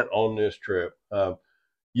 we went on this trip.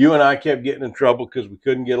 You and I kept getting in trouble because we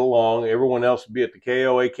couldn't get along. Everyone else would be at the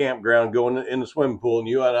KOA campground going in the swimming pool, and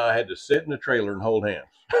you and I had to sit in the trailer and hold hands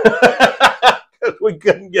because we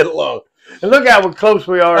couldn't get along. And look how close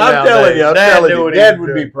we are now. I'm telling you, Dad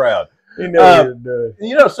would be proud. He knew what he was doing.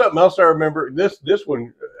 You know something else I remember? This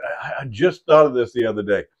one, I just thought of this the other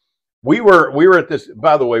day. We were at this.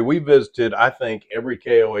 By the way, we visited, I think, every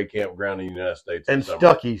KOA campground in the United States. And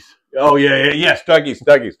Stuckey's. Oh yeah, Stuckey's.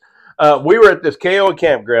 We were at this KOA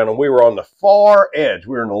campground, and we were on the far edge.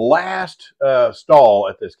 We were in the last stall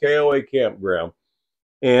at this KOA campground,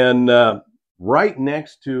 and right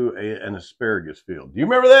next to an asparagus field. Do you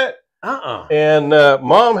remember that? And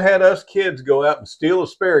Mom had us kids go out and steal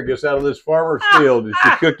asparagus out of this farmer's field, and she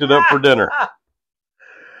cooked it up for dinner.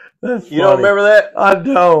 That's you don't remember that? I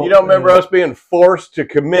don't. You don't remember us being forced to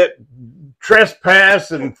commit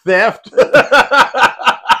trespass and theft?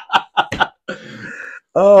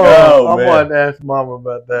 I wanted to ask Mama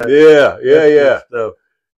about that. Yeah. Stuff.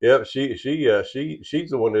 Yep, she's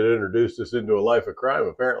the one that introduced us into a life of crime,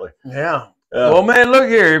 apparently. Yeah. Well, man, look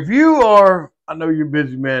here. If you are, I know you're a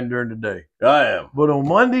busy man during the day. I am. But on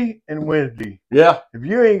Monday and Wednesday, if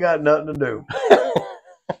you ain't got nothing to do,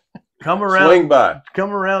 come around. Swing by.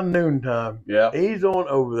 Come around noontime. Yeah. He's on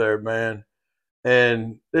over there, man.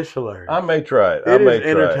 And it's hilarious. I may try it. It is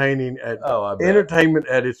entertaining entertainment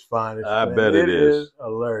at its finest. I bet it is. It is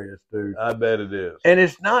hilarious, dude. I bet it is. And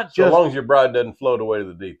it's not just so long as your bride doesn't float away to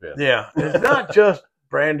the deep end. Yeah. It's not just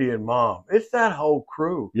Brandy and Mom. It's that whole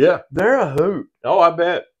crew. Yeah. They're a hoot. Oh, I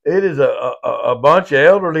bet. It is a bunch of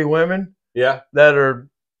elderly women. Yeah. That are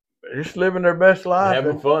just living their best life.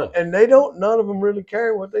 Having fun. And none of them really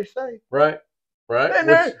care what they say. Right.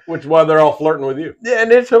 Which is why they're all flirting with you. Yeah,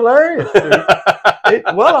 and it's hilarious, dude.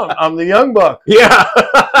 I'm the young buck. Yeah.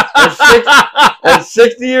 At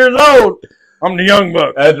 60 years old, I'm the young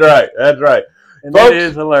buck. That's right. And folks, it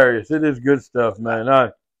is hilarious. It is good stuff, man.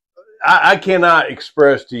 I cannot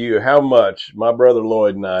express to you how much my brother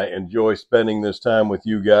Lloyd and I enjoy spending this time with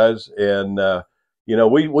you guys. And, you know,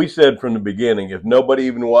 we said from the beginning, if nobody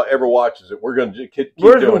even ever watches it, we're going to keep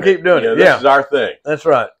doing it. This is our thing. That's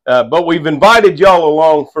right. But we've invited y'all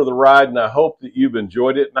along for the ride, and I hope that you've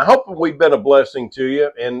enjoyed it. And I hope that we've been a blessing to you.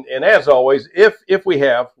 And as always, if we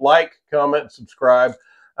have, like, comment, and subscribe.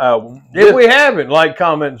 If we haven't, like,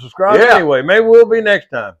 comment, and subscribe anyway. Maybe we'll be next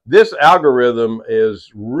time. This algorithm is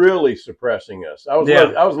really suppressing us. I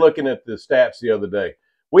was looking at the stats the other day.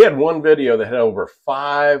 We had one video that had over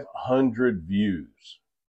 500 views.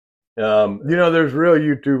 You know, there's real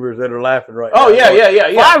YouTubers that are laughing right now. Oh, yeah.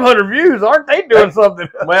 500 views, aren't they doing something?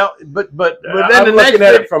 Well, but then I'm looking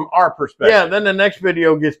at it from our perspective. Yeah, then the next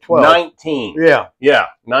video gets 12. 19. Yeah.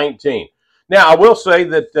 19. Now, I will say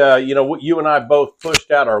that, you know, you and I both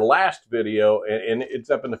pushed out our last video, and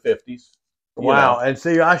it's up in the 50s. Wow. know. And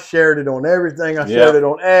see, I shared it on everything. I shared it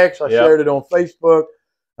on X. I shared it on Facebook.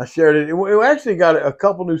 I shared it. We actually got a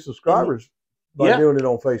couple new subscribers by doing it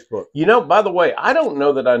on Facebook. You know, by the way, I don't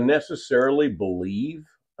know that I necessarily believe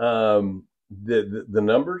the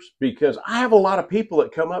numbers, because I have a lot of people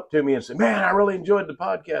that come up to me and say, man, I really enjoyed the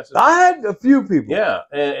podcast. I had a few people. Yeah.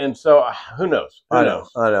 And so who knows? I know.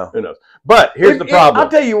 Who knows? But here's the problem. I'll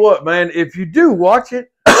tell you what, man, if you do watch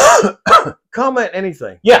it, comment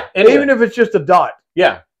anything. Yeah. Even if it's just a dot.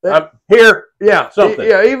 Yeah. I'm here. Yeah. Something.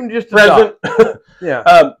 Yeah. Even just a present. dot.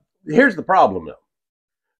 Yeah. Here's the problem,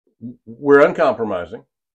 though. We're uncompromising.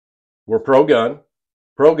 We're pro-gun,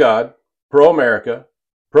 pro-God, pro-America,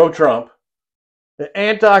 pro-Trump.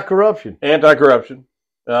 Anti-corruption. Anti-corruption.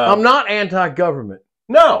 I'm not anti-government.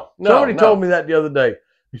 No. Somebody told me that the other day.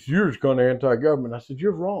 He said, you're just kind of anti-government. I said,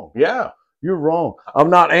 you're wrong. Yeah. You're wrong. I'm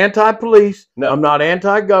not anti-police. No. I'm not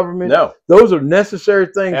anti-government. No. Those are necessary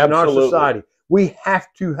things Absolutely. in our society. We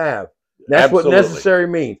have to have. That's what necessary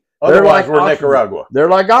means. Otherwise, we're Nicaragua. They're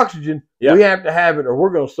like oxygen. Yeah. We have to have it or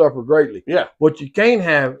we're going to suffer greatly. Yeah. What you can't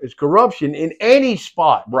have is corruption in any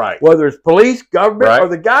spot. Right. Whether it's police, government, or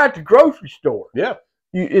the guy at the grocery store. Yeah.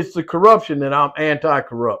 It's the corruption that I'm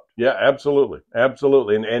anti-corrupt. Yeah, absolutely.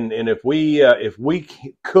 Absolutely. And if we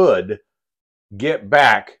could get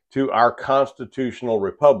back to our constitutional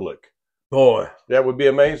republic, boy, that would be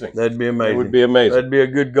amazing. That'd be amazing. It would be amazing. That'd be a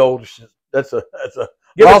good goal to set. That's a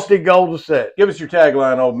lofty goal to set. Give us your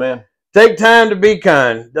tagline, old man. Take time to be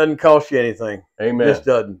kind. Doesn't cost you anything. Amen. Just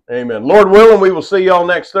doesn't. Amen. Lord willing, we will see y'all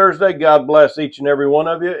next Thursday. God bless each and every one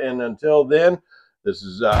of you. And until then, this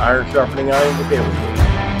is Iron Sharpening Iron with David.